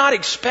 You're not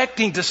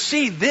expecting to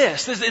see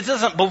this. It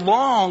doesn't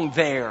belong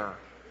there.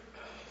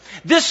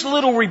 This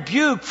little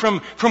rebuke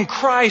from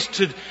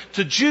Christ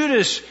to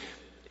Judas,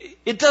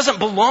 it doesn't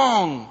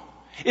belong.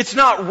 It's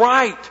not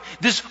right.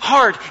 This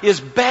heart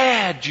is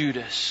bad,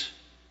 Judas.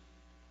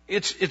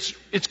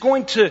 It's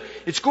going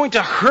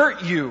to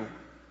hurt you.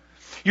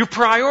 Your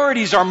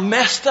priorities are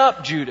messed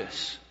up,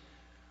 Judas.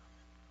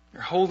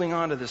 You're holding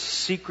on to this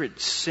secret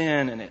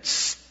sin, and it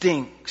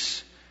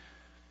stinks.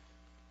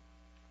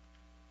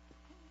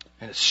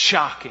 And it's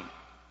shocking.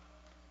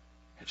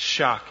 It's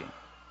shocking.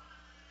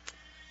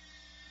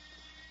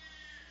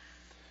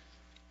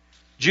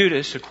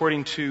 Judas,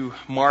 according to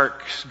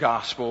Mark's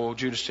gospel,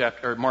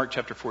 Mark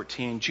chapter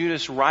 14,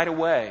 Judas right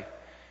away,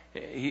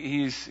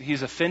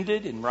 he's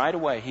offended, and right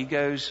away he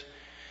goes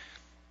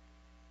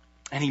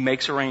and he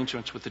makes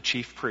arrangements with the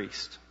chief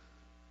priest.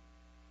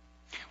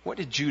 What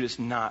did Judas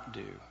not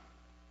do?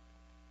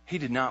 He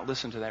did not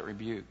listen to that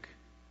rebuke.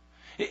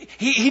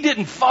 He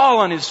didn't fall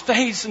on his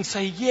face and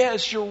say,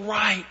 yes, you're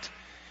right.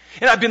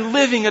 And I've been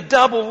living a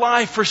double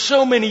life for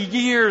so many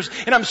years,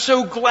 and I'm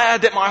so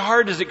glad that my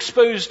heart is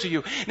exposed to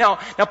you. Now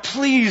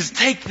please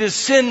take this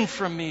sin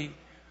from me.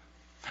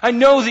 I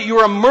know that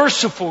you're a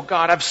merciful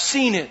God. I've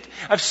seen it.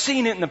 I've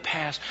seen it in the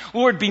past.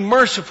 Lord, be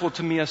merciful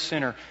to me, a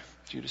sinner.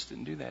 Judas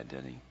didn't do that,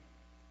 did he?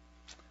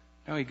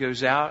 No, he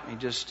goes out and he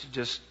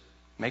just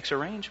makes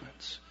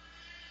arrangements.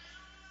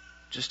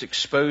 Just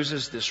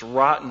exposes this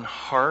rotten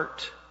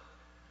heart.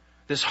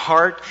 This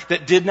heart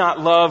that did not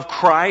love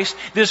Christ.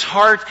 This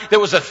heart that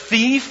was a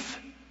thief.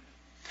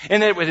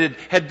 And that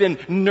had been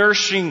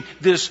nourishing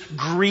this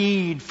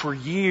greed for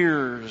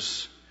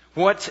years.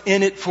 What's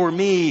in it for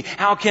me?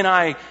 How can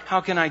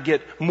I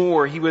get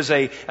more? He was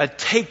a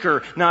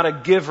taker, not a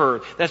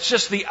giver. That's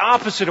just the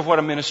opposite of what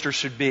a minister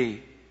should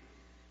be.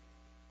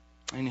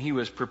 And he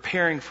was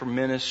preparing for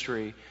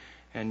ministry,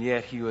 and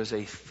yet he was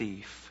a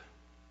thief.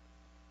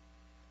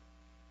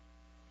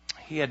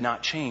 He had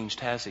not changed,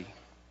 has he?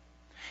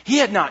 He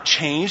had not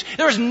changed.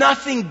 There was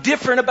nothing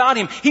different about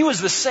him. He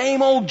was the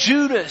same old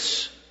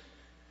Judas.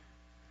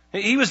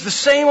 He was the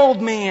same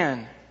old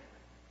man.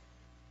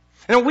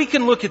 Now we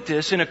can look at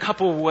this in a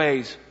couple of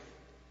ways.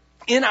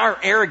 In our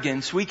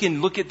arrogance, we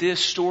can look at this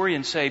story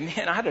and say,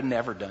 man, I'd have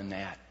never done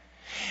that.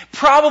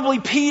 Probably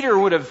Peter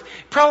would have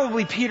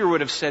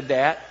said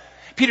that.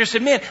 Peter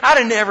said, man, I'd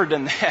have never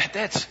done that.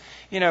 That's,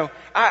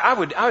 I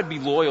would be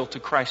loyal to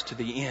Christ to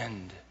the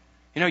end.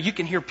 You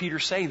can hear Peter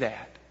say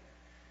that.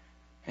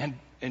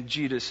 And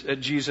Jesus,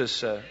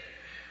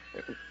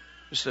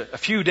 just a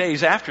few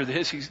days after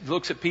this, he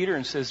looks at Peter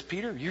and says,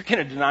 Peter, you're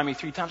going to deny me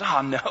 3 times.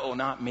 Oh, no,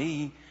 not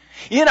me.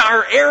 In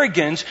our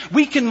arrogance,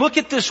 we can look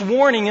at this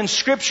warning in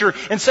Scripture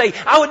and say,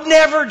 I would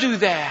never do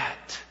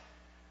that.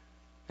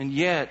 And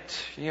yet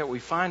we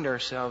find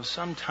ourselves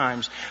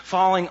sometimes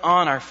falling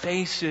on our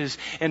faces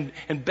and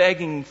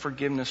begging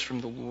forgiveness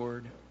from the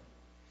Lord.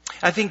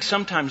 I think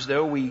sometimes,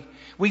 though, we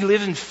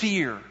live in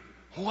fear.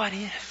 What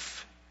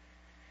if?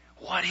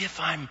 What if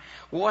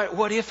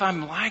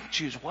I'm like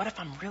Jews? What if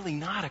I'm really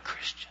not a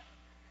Christian?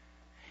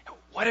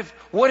 What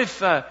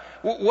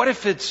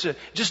if it's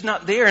just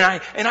not there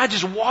and I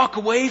just walk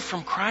away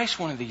from Christ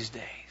one of these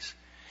days?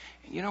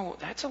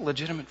 That's a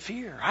legitimate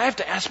fear. I have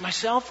to ask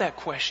myself that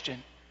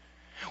question.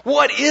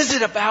 What is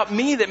it about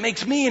me that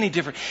makes me any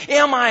different?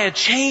 Am I a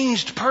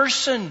changed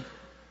person?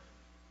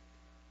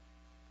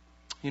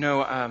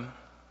 It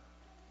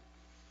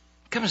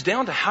comes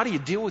down to how do you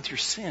deal with your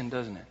sin,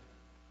 doesn't it?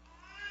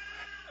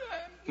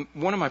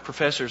 One of my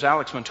professors,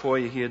 Alex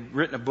Montoya, he had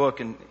written a book,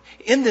 and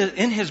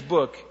in his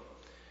book,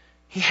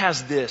 he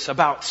has this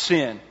about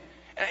sin.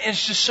 And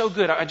it's just so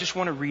good. I just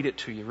want to read it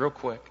to you real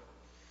quick.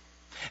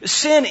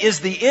 Sin is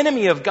the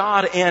enemy of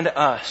God and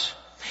us.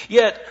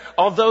 Yet,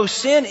 although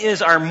sin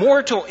is our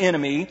mortal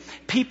enemy,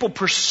 people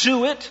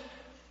pursue it.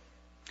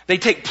 They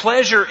take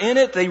pleasure in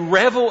it. They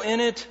revel in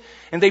it.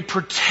 And they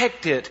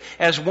protect it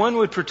as one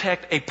would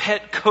protect a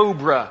pet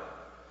cobra,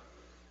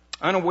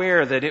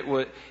 unaware that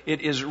it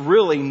is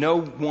really no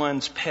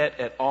one's pet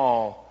at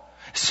all.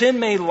 Sin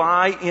may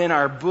lie in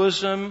our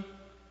bosom,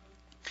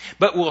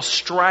 but will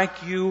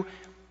strike you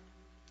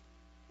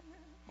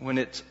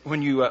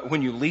when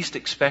you least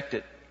expect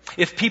it.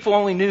 If people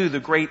only knew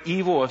the great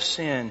evil of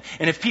sin,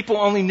 and if people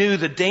only knew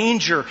the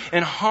danger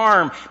and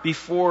harm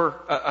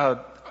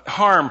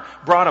harm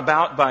brought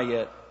about by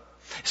it.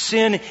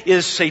 Sin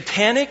is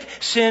satanic.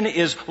 Sin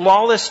is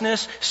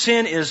lawlessness.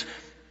 Sin is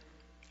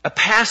a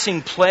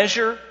passing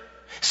pleasure.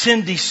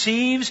 Sin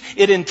deceives,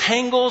 it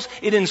entangles,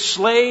 it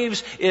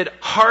enslaves, it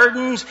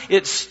hardens,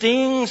 it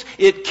stings,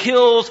 it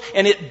kills,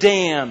 and it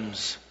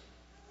damns.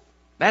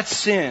 That's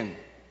sin.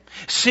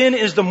 Sin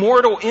is the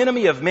mortal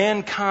enemy of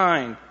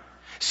mankind.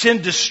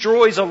 Sin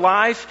destroys a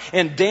life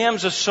and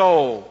damns a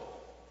soul.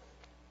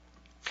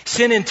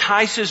 Sin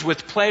entices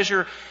with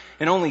pleasure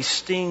and only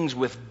stings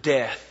with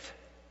death.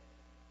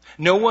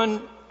 No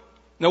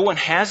one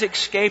has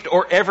escaped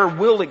or ever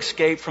will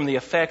escape from the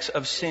effects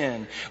of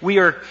sin. We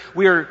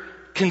are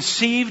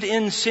conceived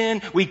in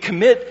sin, we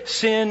commit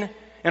sin,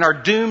 and are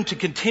doomed to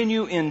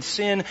continue in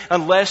sin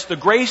unless the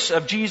grace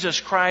of Jesus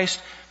Christ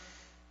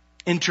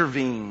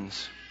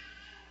intervenes.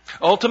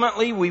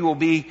 Ultimately, we will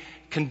be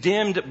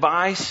condemned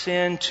by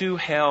sin to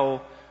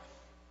hell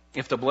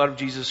if the blood of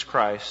Jesus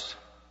Christ,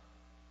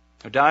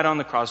 who died on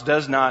the cross,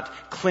 does not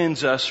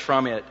cleanse us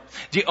from it.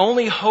 The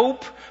only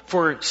hope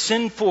for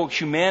sinful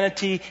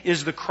humanity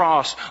is the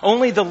cross.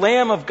 Only the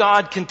Lamb of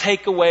God can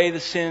take away the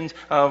sins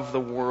of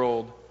the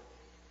world.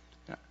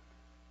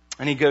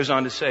 And he goes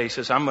on to say, he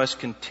says, I must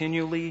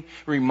continually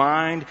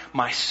remind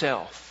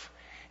myself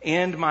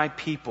and my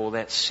people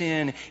that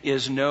sin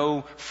is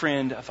no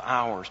friend of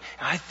ours.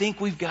 I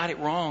think we've got it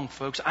wrong,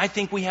 folks. I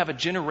think we have a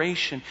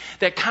generation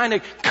that kind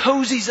of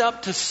cozies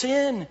up to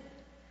sin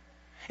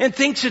and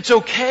thinks it's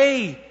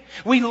okay.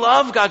 We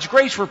love God's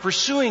grace. We're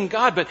pursuing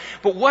God.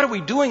 But what are we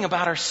doing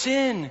about our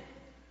sin?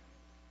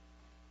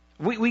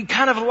 We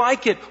kind of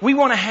like it. We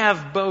want to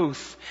have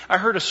both. I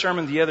heard a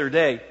sermon the other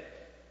day.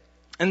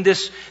 And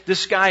this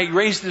guy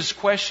raised this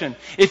question.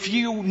 If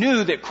you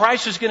knew that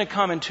Christ was going to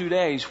come in 2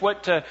 days,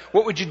 what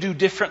would you do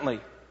differently?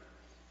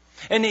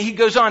 And he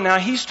goes on. Now,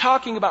 he's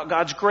talking about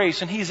God's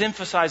grace, and he's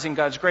emphasizing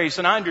God's grace,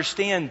 and I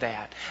understand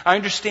that. I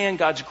understand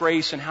God's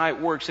grace and how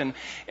it works, and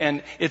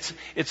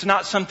it's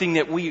not something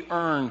that we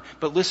earn.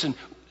 But listen,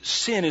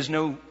 sin is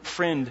no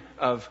friend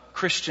of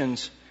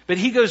Christians. But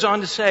he goes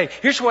on to say,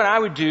 here's what I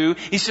would do.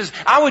 He says,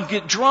 I would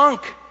get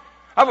drunk.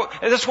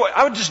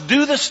 I would just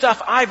do the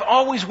stuff I've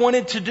always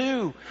wanted to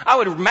do. I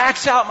would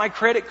max out my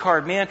credit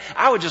card, man.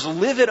 I would just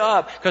live it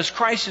up because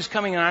Christ is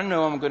coming and I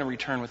know I'm going to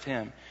return with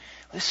Him.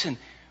 Listen,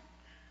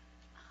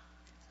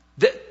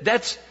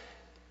 that's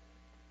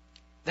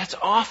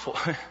awful.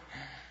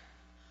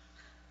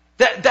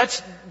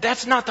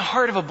 That's not the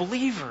heart of a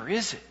believer,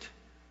 is it?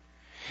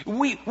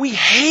 We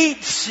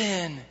hate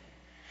sin.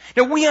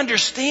 Now, we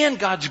understand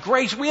God's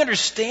grace. We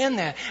understand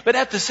that. But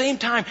at the same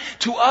time,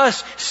 to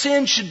us,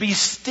 sin should be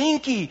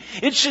stinky.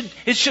 It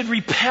should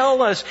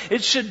repel us.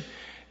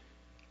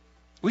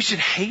 We should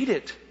hate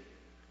it.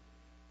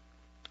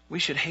 We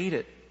should hate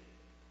it.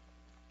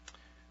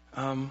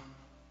 It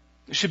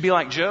should be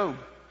like Job.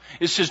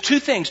 It says two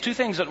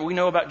things that we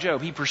know about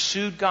Job. He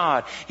pursued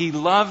God. He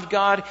loved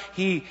God.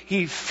 He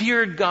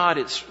feared God,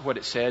 it's what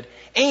it said.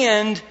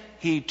 And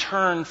he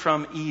turned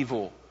from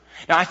evil.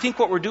 Now, I think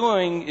what we're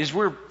doing is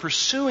we're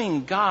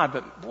pursuing God,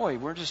 but boy,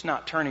 we're just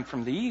not turning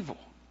from the evil.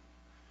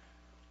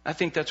 I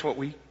think that's what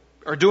we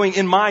are doing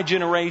in my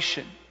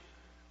generation,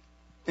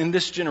 in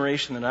this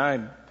generation that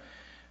I'm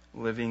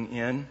living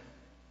in.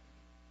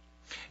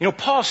 You know,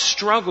 Paul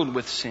struggled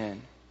with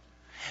sin.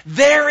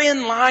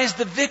 Therein lies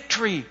the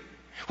victory.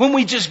 When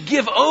we just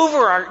give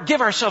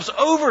ourselves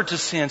over to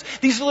sins,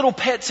 these little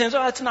pet sins,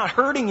 it's not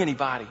hurting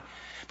anybody.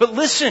 But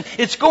listen,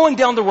 it's going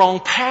down the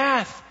wrong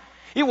path.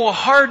 It will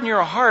harden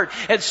your heart.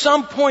 At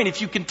some point,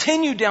 if you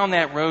continue down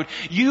that road,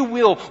 you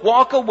will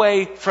walk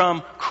away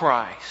from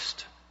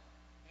Christ.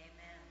 Amen.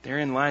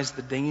 Therein lies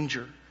the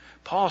danger.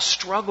 Paul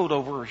struggled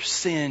over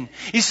sin.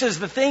 He says,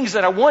 the things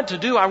that I want to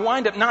do, I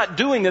wind up not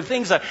doing. The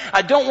things that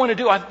I don't want to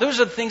do, those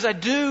are the things I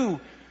do.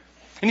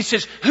 And he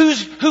says,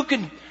 who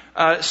can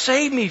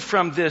save me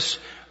from this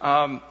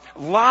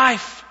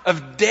life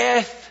of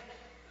death?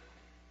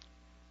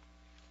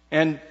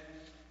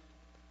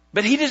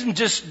 But he doesn't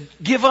just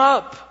give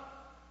up.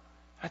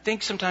 I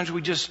think sometimes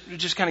we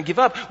just kind of give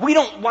up. We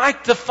don't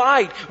like the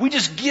fight. We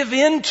just give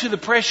in to the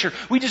pressure.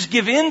 We just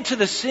give in to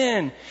the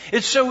sin.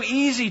 It's so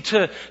easy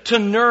to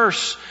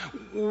nurse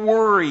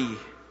worry.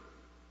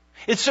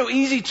 It's so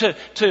easy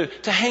to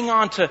hang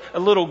on to a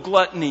little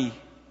gluttony.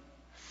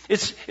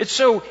 It's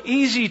so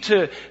easy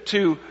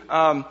to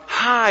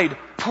hide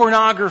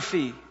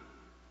pornography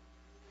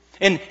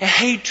and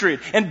hatred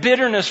and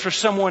bitterness for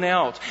someone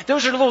else.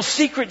 Those are little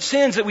secret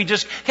sins that we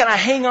just kind of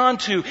hang on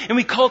to and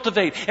we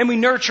cultivate and we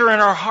nurture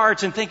in our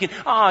hearts and thinking,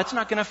 it's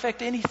not going to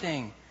affect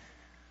anything.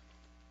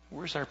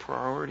 Where's our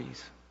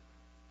priorities?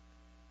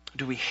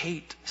 Do we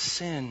hate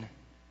sin?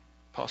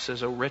 Paul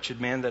says, "O wretched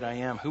man that I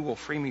am, who will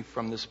free me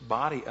from this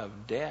body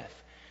of death?"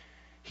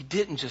 He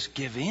didn't just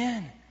give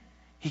in.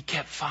 He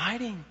kept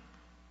fighting.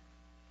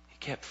 He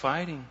kept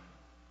fighting.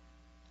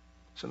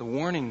 So the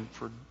warning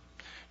for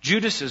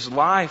Judas's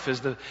life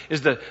is the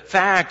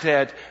fact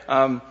that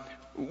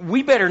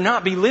we better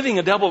not be living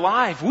a double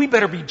life. We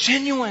better be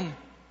genuine. And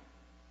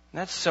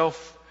that's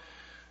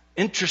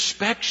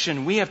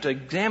self-introspection. We have to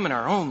examine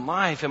our own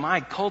life. Am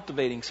I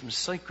cultivating some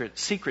secret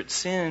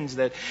sins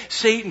that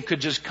Satan could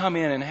just come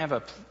in and have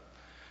a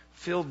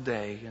field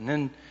day? And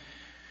then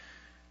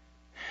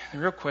the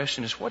real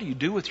question is, what do you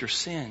do with your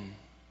sin?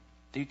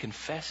 Do you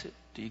confess it?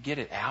 Do you get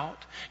it out?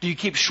 Do you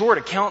keep short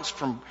accounts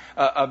from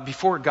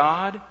before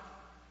God?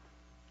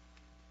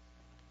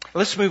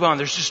 Let's move on.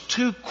 There's just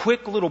two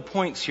quick little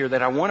points here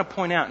that I want to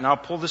point out, and I'll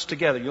pull this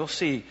together. You'll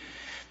see.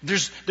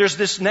 There's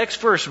this next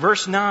verse,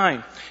 verse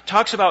 9,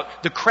 talks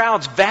about the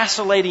crowd's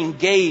vacillating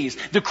gaze.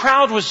 The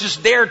crowd was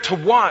just there to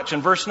watch.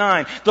 In verse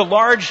 9, the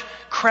large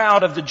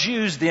crowd of the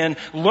Jews then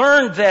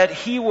learned that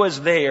he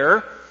was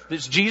there, that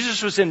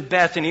Jesus was in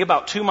Bethany,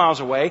 about 2 miles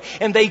away,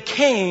 and they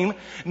came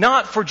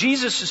not for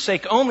Jesus'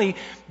 sake only,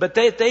 but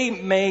that they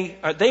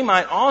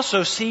might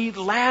also see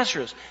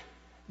Lazarus.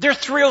 They're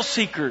thrill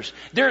seekers.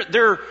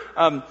 They're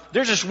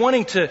just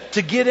wanting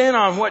to get in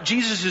on what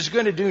Jesus is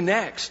going to do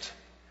next.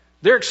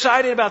 They're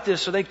excited about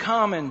this, so they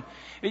come and,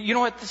 you know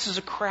what? This is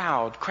a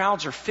crowd.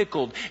 Crowds are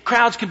fickle.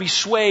 Crowds can be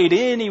swayed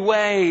any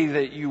way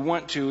that you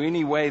want to,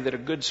 any way that a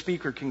good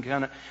speaker can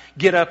kind of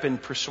get up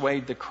and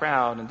persuade the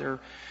crowd, and they're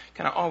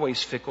kind of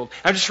always fickle.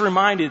 I'm just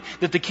reminded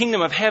that the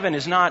kingdom of heaven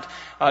is not,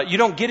 you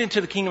don't get into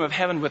the kingdom of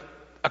heaven with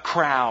a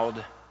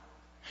crowd.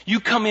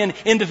 You come in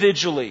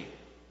individually.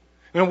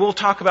 And we'll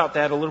talk about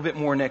that a little bit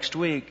more next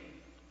week.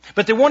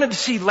 But they wanted to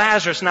see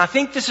Lazarus, and I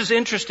think this is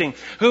interesting,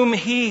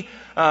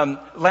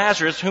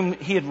 Lazarus, whom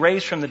he had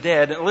raised from the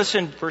dead. And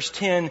listen, verse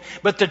 10,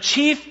 but the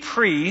chief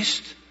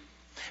priest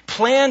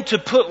planned to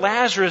put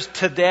Lazarus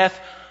to death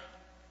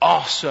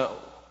also.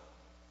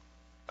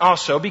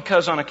 Also,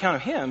 because on account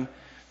of him,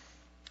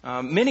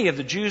 many of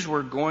the Jews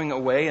were going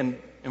away and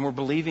were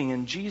believing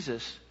in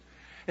Jesus.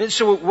 And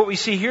so what we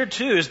see here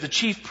too is the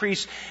chief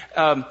priest's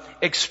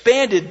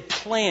expanded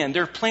plan.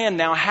 Their plan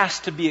now has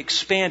to be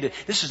expanded.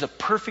 This is a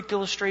perfect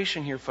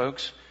illustration here,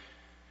 folks.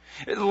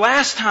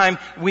 Last time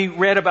we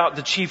read about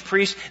the chief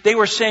priest, they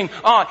were saying,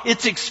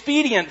 it's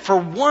expedient for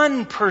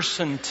one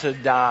person to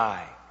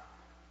die.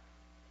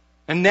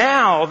 And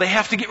now they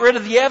have to get rid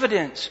of the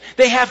evidence.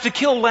 They have to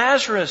kill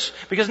Lazarus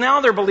because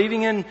now they're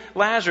believing in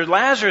Lazarus.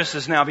 Lazarus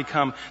has now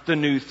become the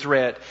new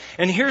threat.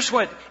 And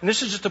and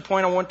this is just a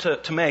point I want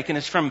to make, and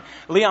it's from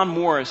Leon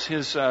Morris,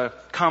 his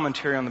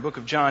commentary on the book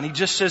of John. He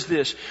just says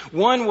this: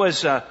 one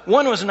was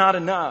not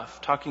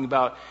enough. Talking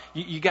about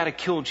you got to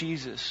kill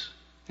Jesus.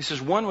 He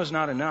says one was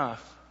not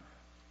enough.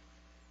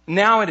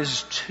 Now it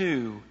is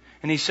two,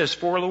 and he says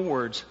 4 little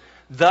words: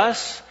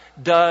 thus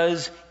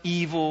does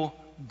evil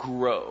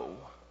grow.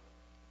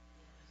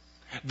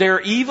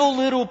 Their evil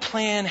little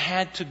plan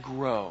had to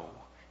grow.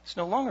 It's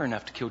no longer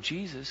enough to kill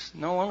Jesus.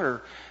 No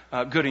longer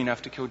good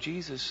enough to kill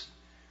Jesus.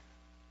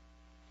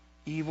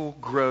 Evil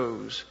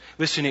grows.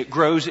 Listen, it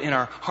grows in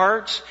our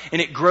hearts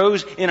and it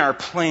grows in our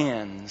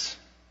plans.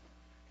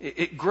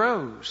 It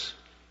grows.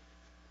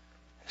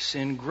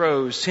 Sin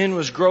grows. Sin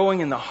was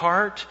growing in the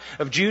heart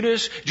of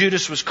Judas.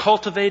 Judas was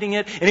cultivating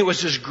it, and it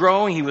was just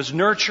growing. He was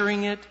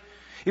nurturing it.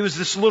 It was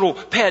this little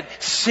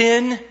pet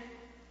sin.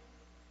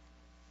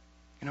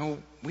 You know,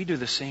 we do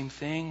the same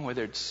thing,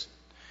 whether it's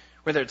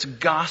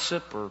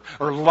gossip or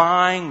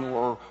lying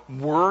or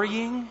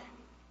worrying.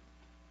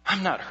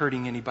 I'm not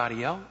hurting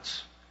anybody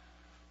else.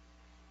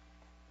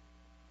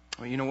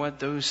 Well, you know what?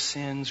 Those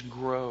sins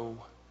grow.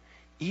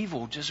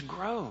 Evil just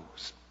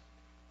grows.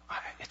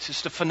 It's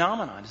just a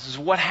phenomenon. This is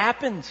what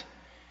happens.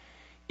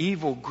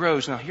 Evil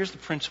grows. Now, here's the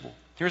principle.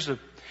 Here's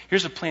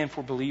the plan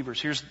for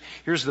believers. Here's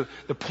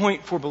the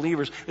point for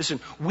believers.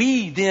 Listen,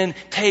 we then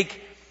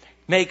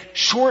make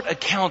short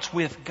accounts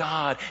with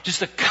God.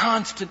 Just a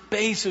constant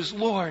basis.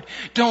 Lord,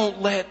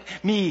 don't let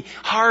me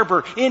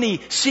harbor any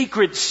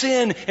secret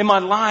sin in my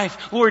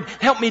life. Lord,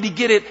 help me to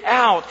get it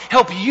out.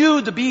 Help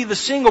you to be the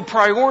single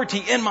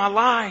priority in my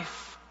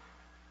life.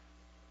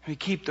 We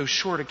keep those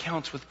short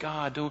accounts with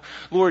God.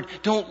 Lord,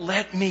 don't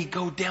let me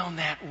go down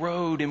that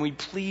road. And we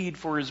plead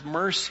for His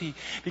mercy.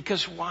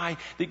 Because why?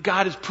 That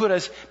God has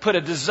put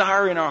a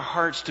desire in our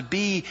hearts to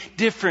be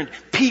different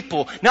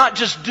people. Not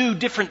just do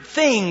different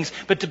things,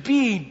 but to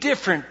be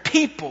different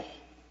people.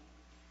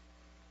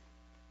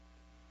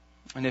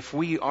 And if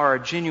we are a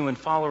genuine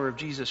follower of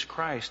Jesus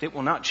Christ, it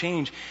will not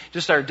change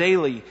just our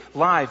daily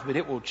life, but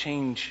it will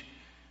change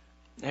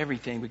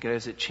everything,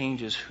 because it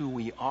changes who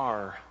we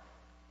are.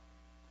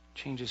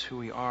 Changes who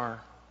we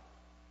are.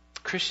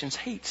 Christians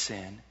hate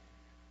sin.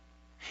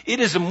 It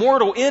is a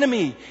mortal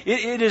enemy.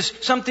 It is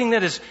something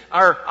that is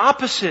our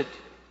opposite.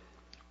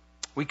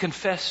 We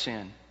confess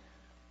sin.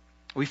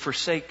 We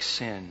forsake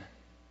sin.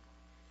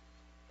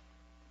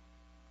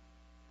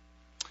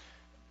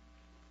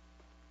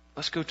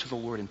 Let's go to the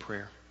Lord in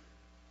prayer.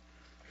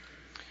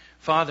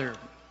 Father,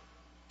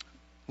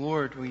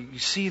 Lord, we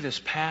see this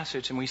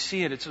passage and we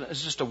see it. It's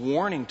just a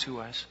warning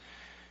to us.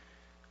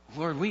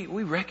 Lord, we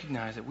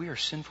recognize that we are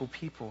sinful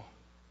people.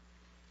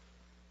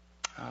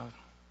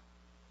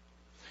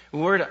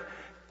 Lord,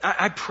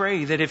 I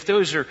pray that if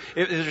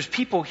there's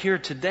people here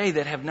today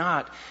that have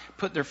not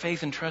put their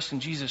faith and trust in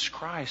Jesus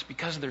Christ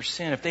because of their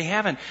sin, if they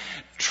haven't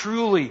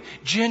truly,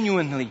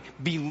 genuinely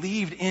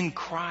believed in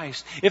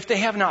Christ, if they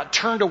have not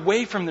turned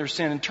away from their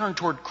sin and turned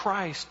toward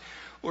Christ,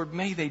 Lord,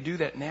 may they do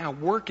that now.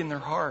 Work in their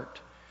heart.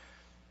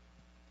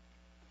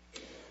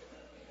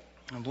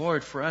 And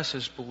Lord, for us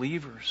as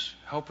believers,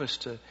 help us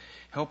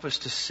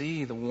to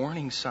see the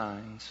warning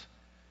signs.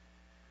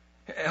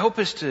 Help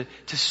us to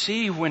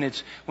see when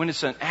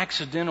it's an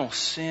accidental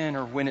sin,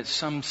 or when it's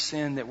some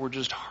sin that we're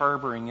just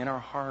harboring in our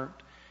heart.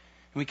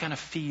 And we kind of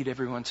feed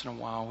every once in a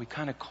while. We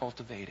kind of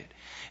cultivate it.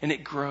 And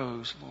it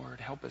grows, Lord.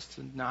 Help us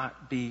to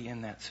not be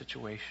in that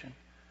situation.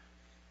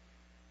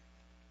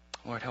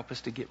 Lord, help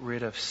us to get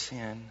rid of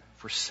sin,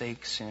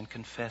 forsake sin,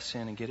 confess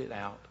sin, and get it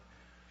out.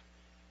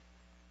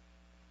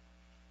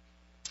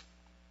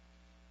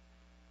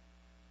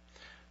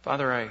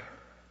 Father,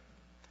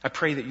 I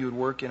pray that you would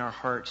work in our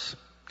hearts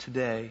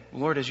today.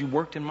 Lord, as you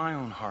worked in my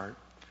own heart,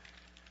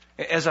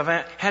 as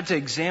I've had to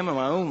examine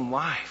my own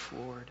life,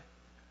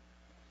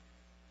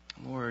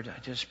 Lord, I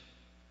just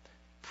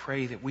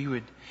pray that we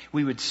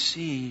would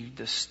see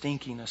the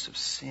stinkiness of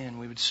sin.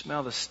 We would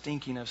smell the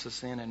stinkiness of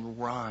sin and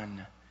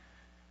run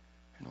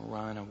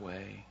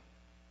away.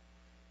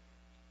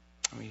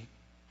 We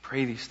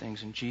pray these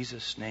things in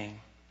Jesus' name.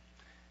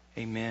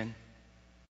 Amen.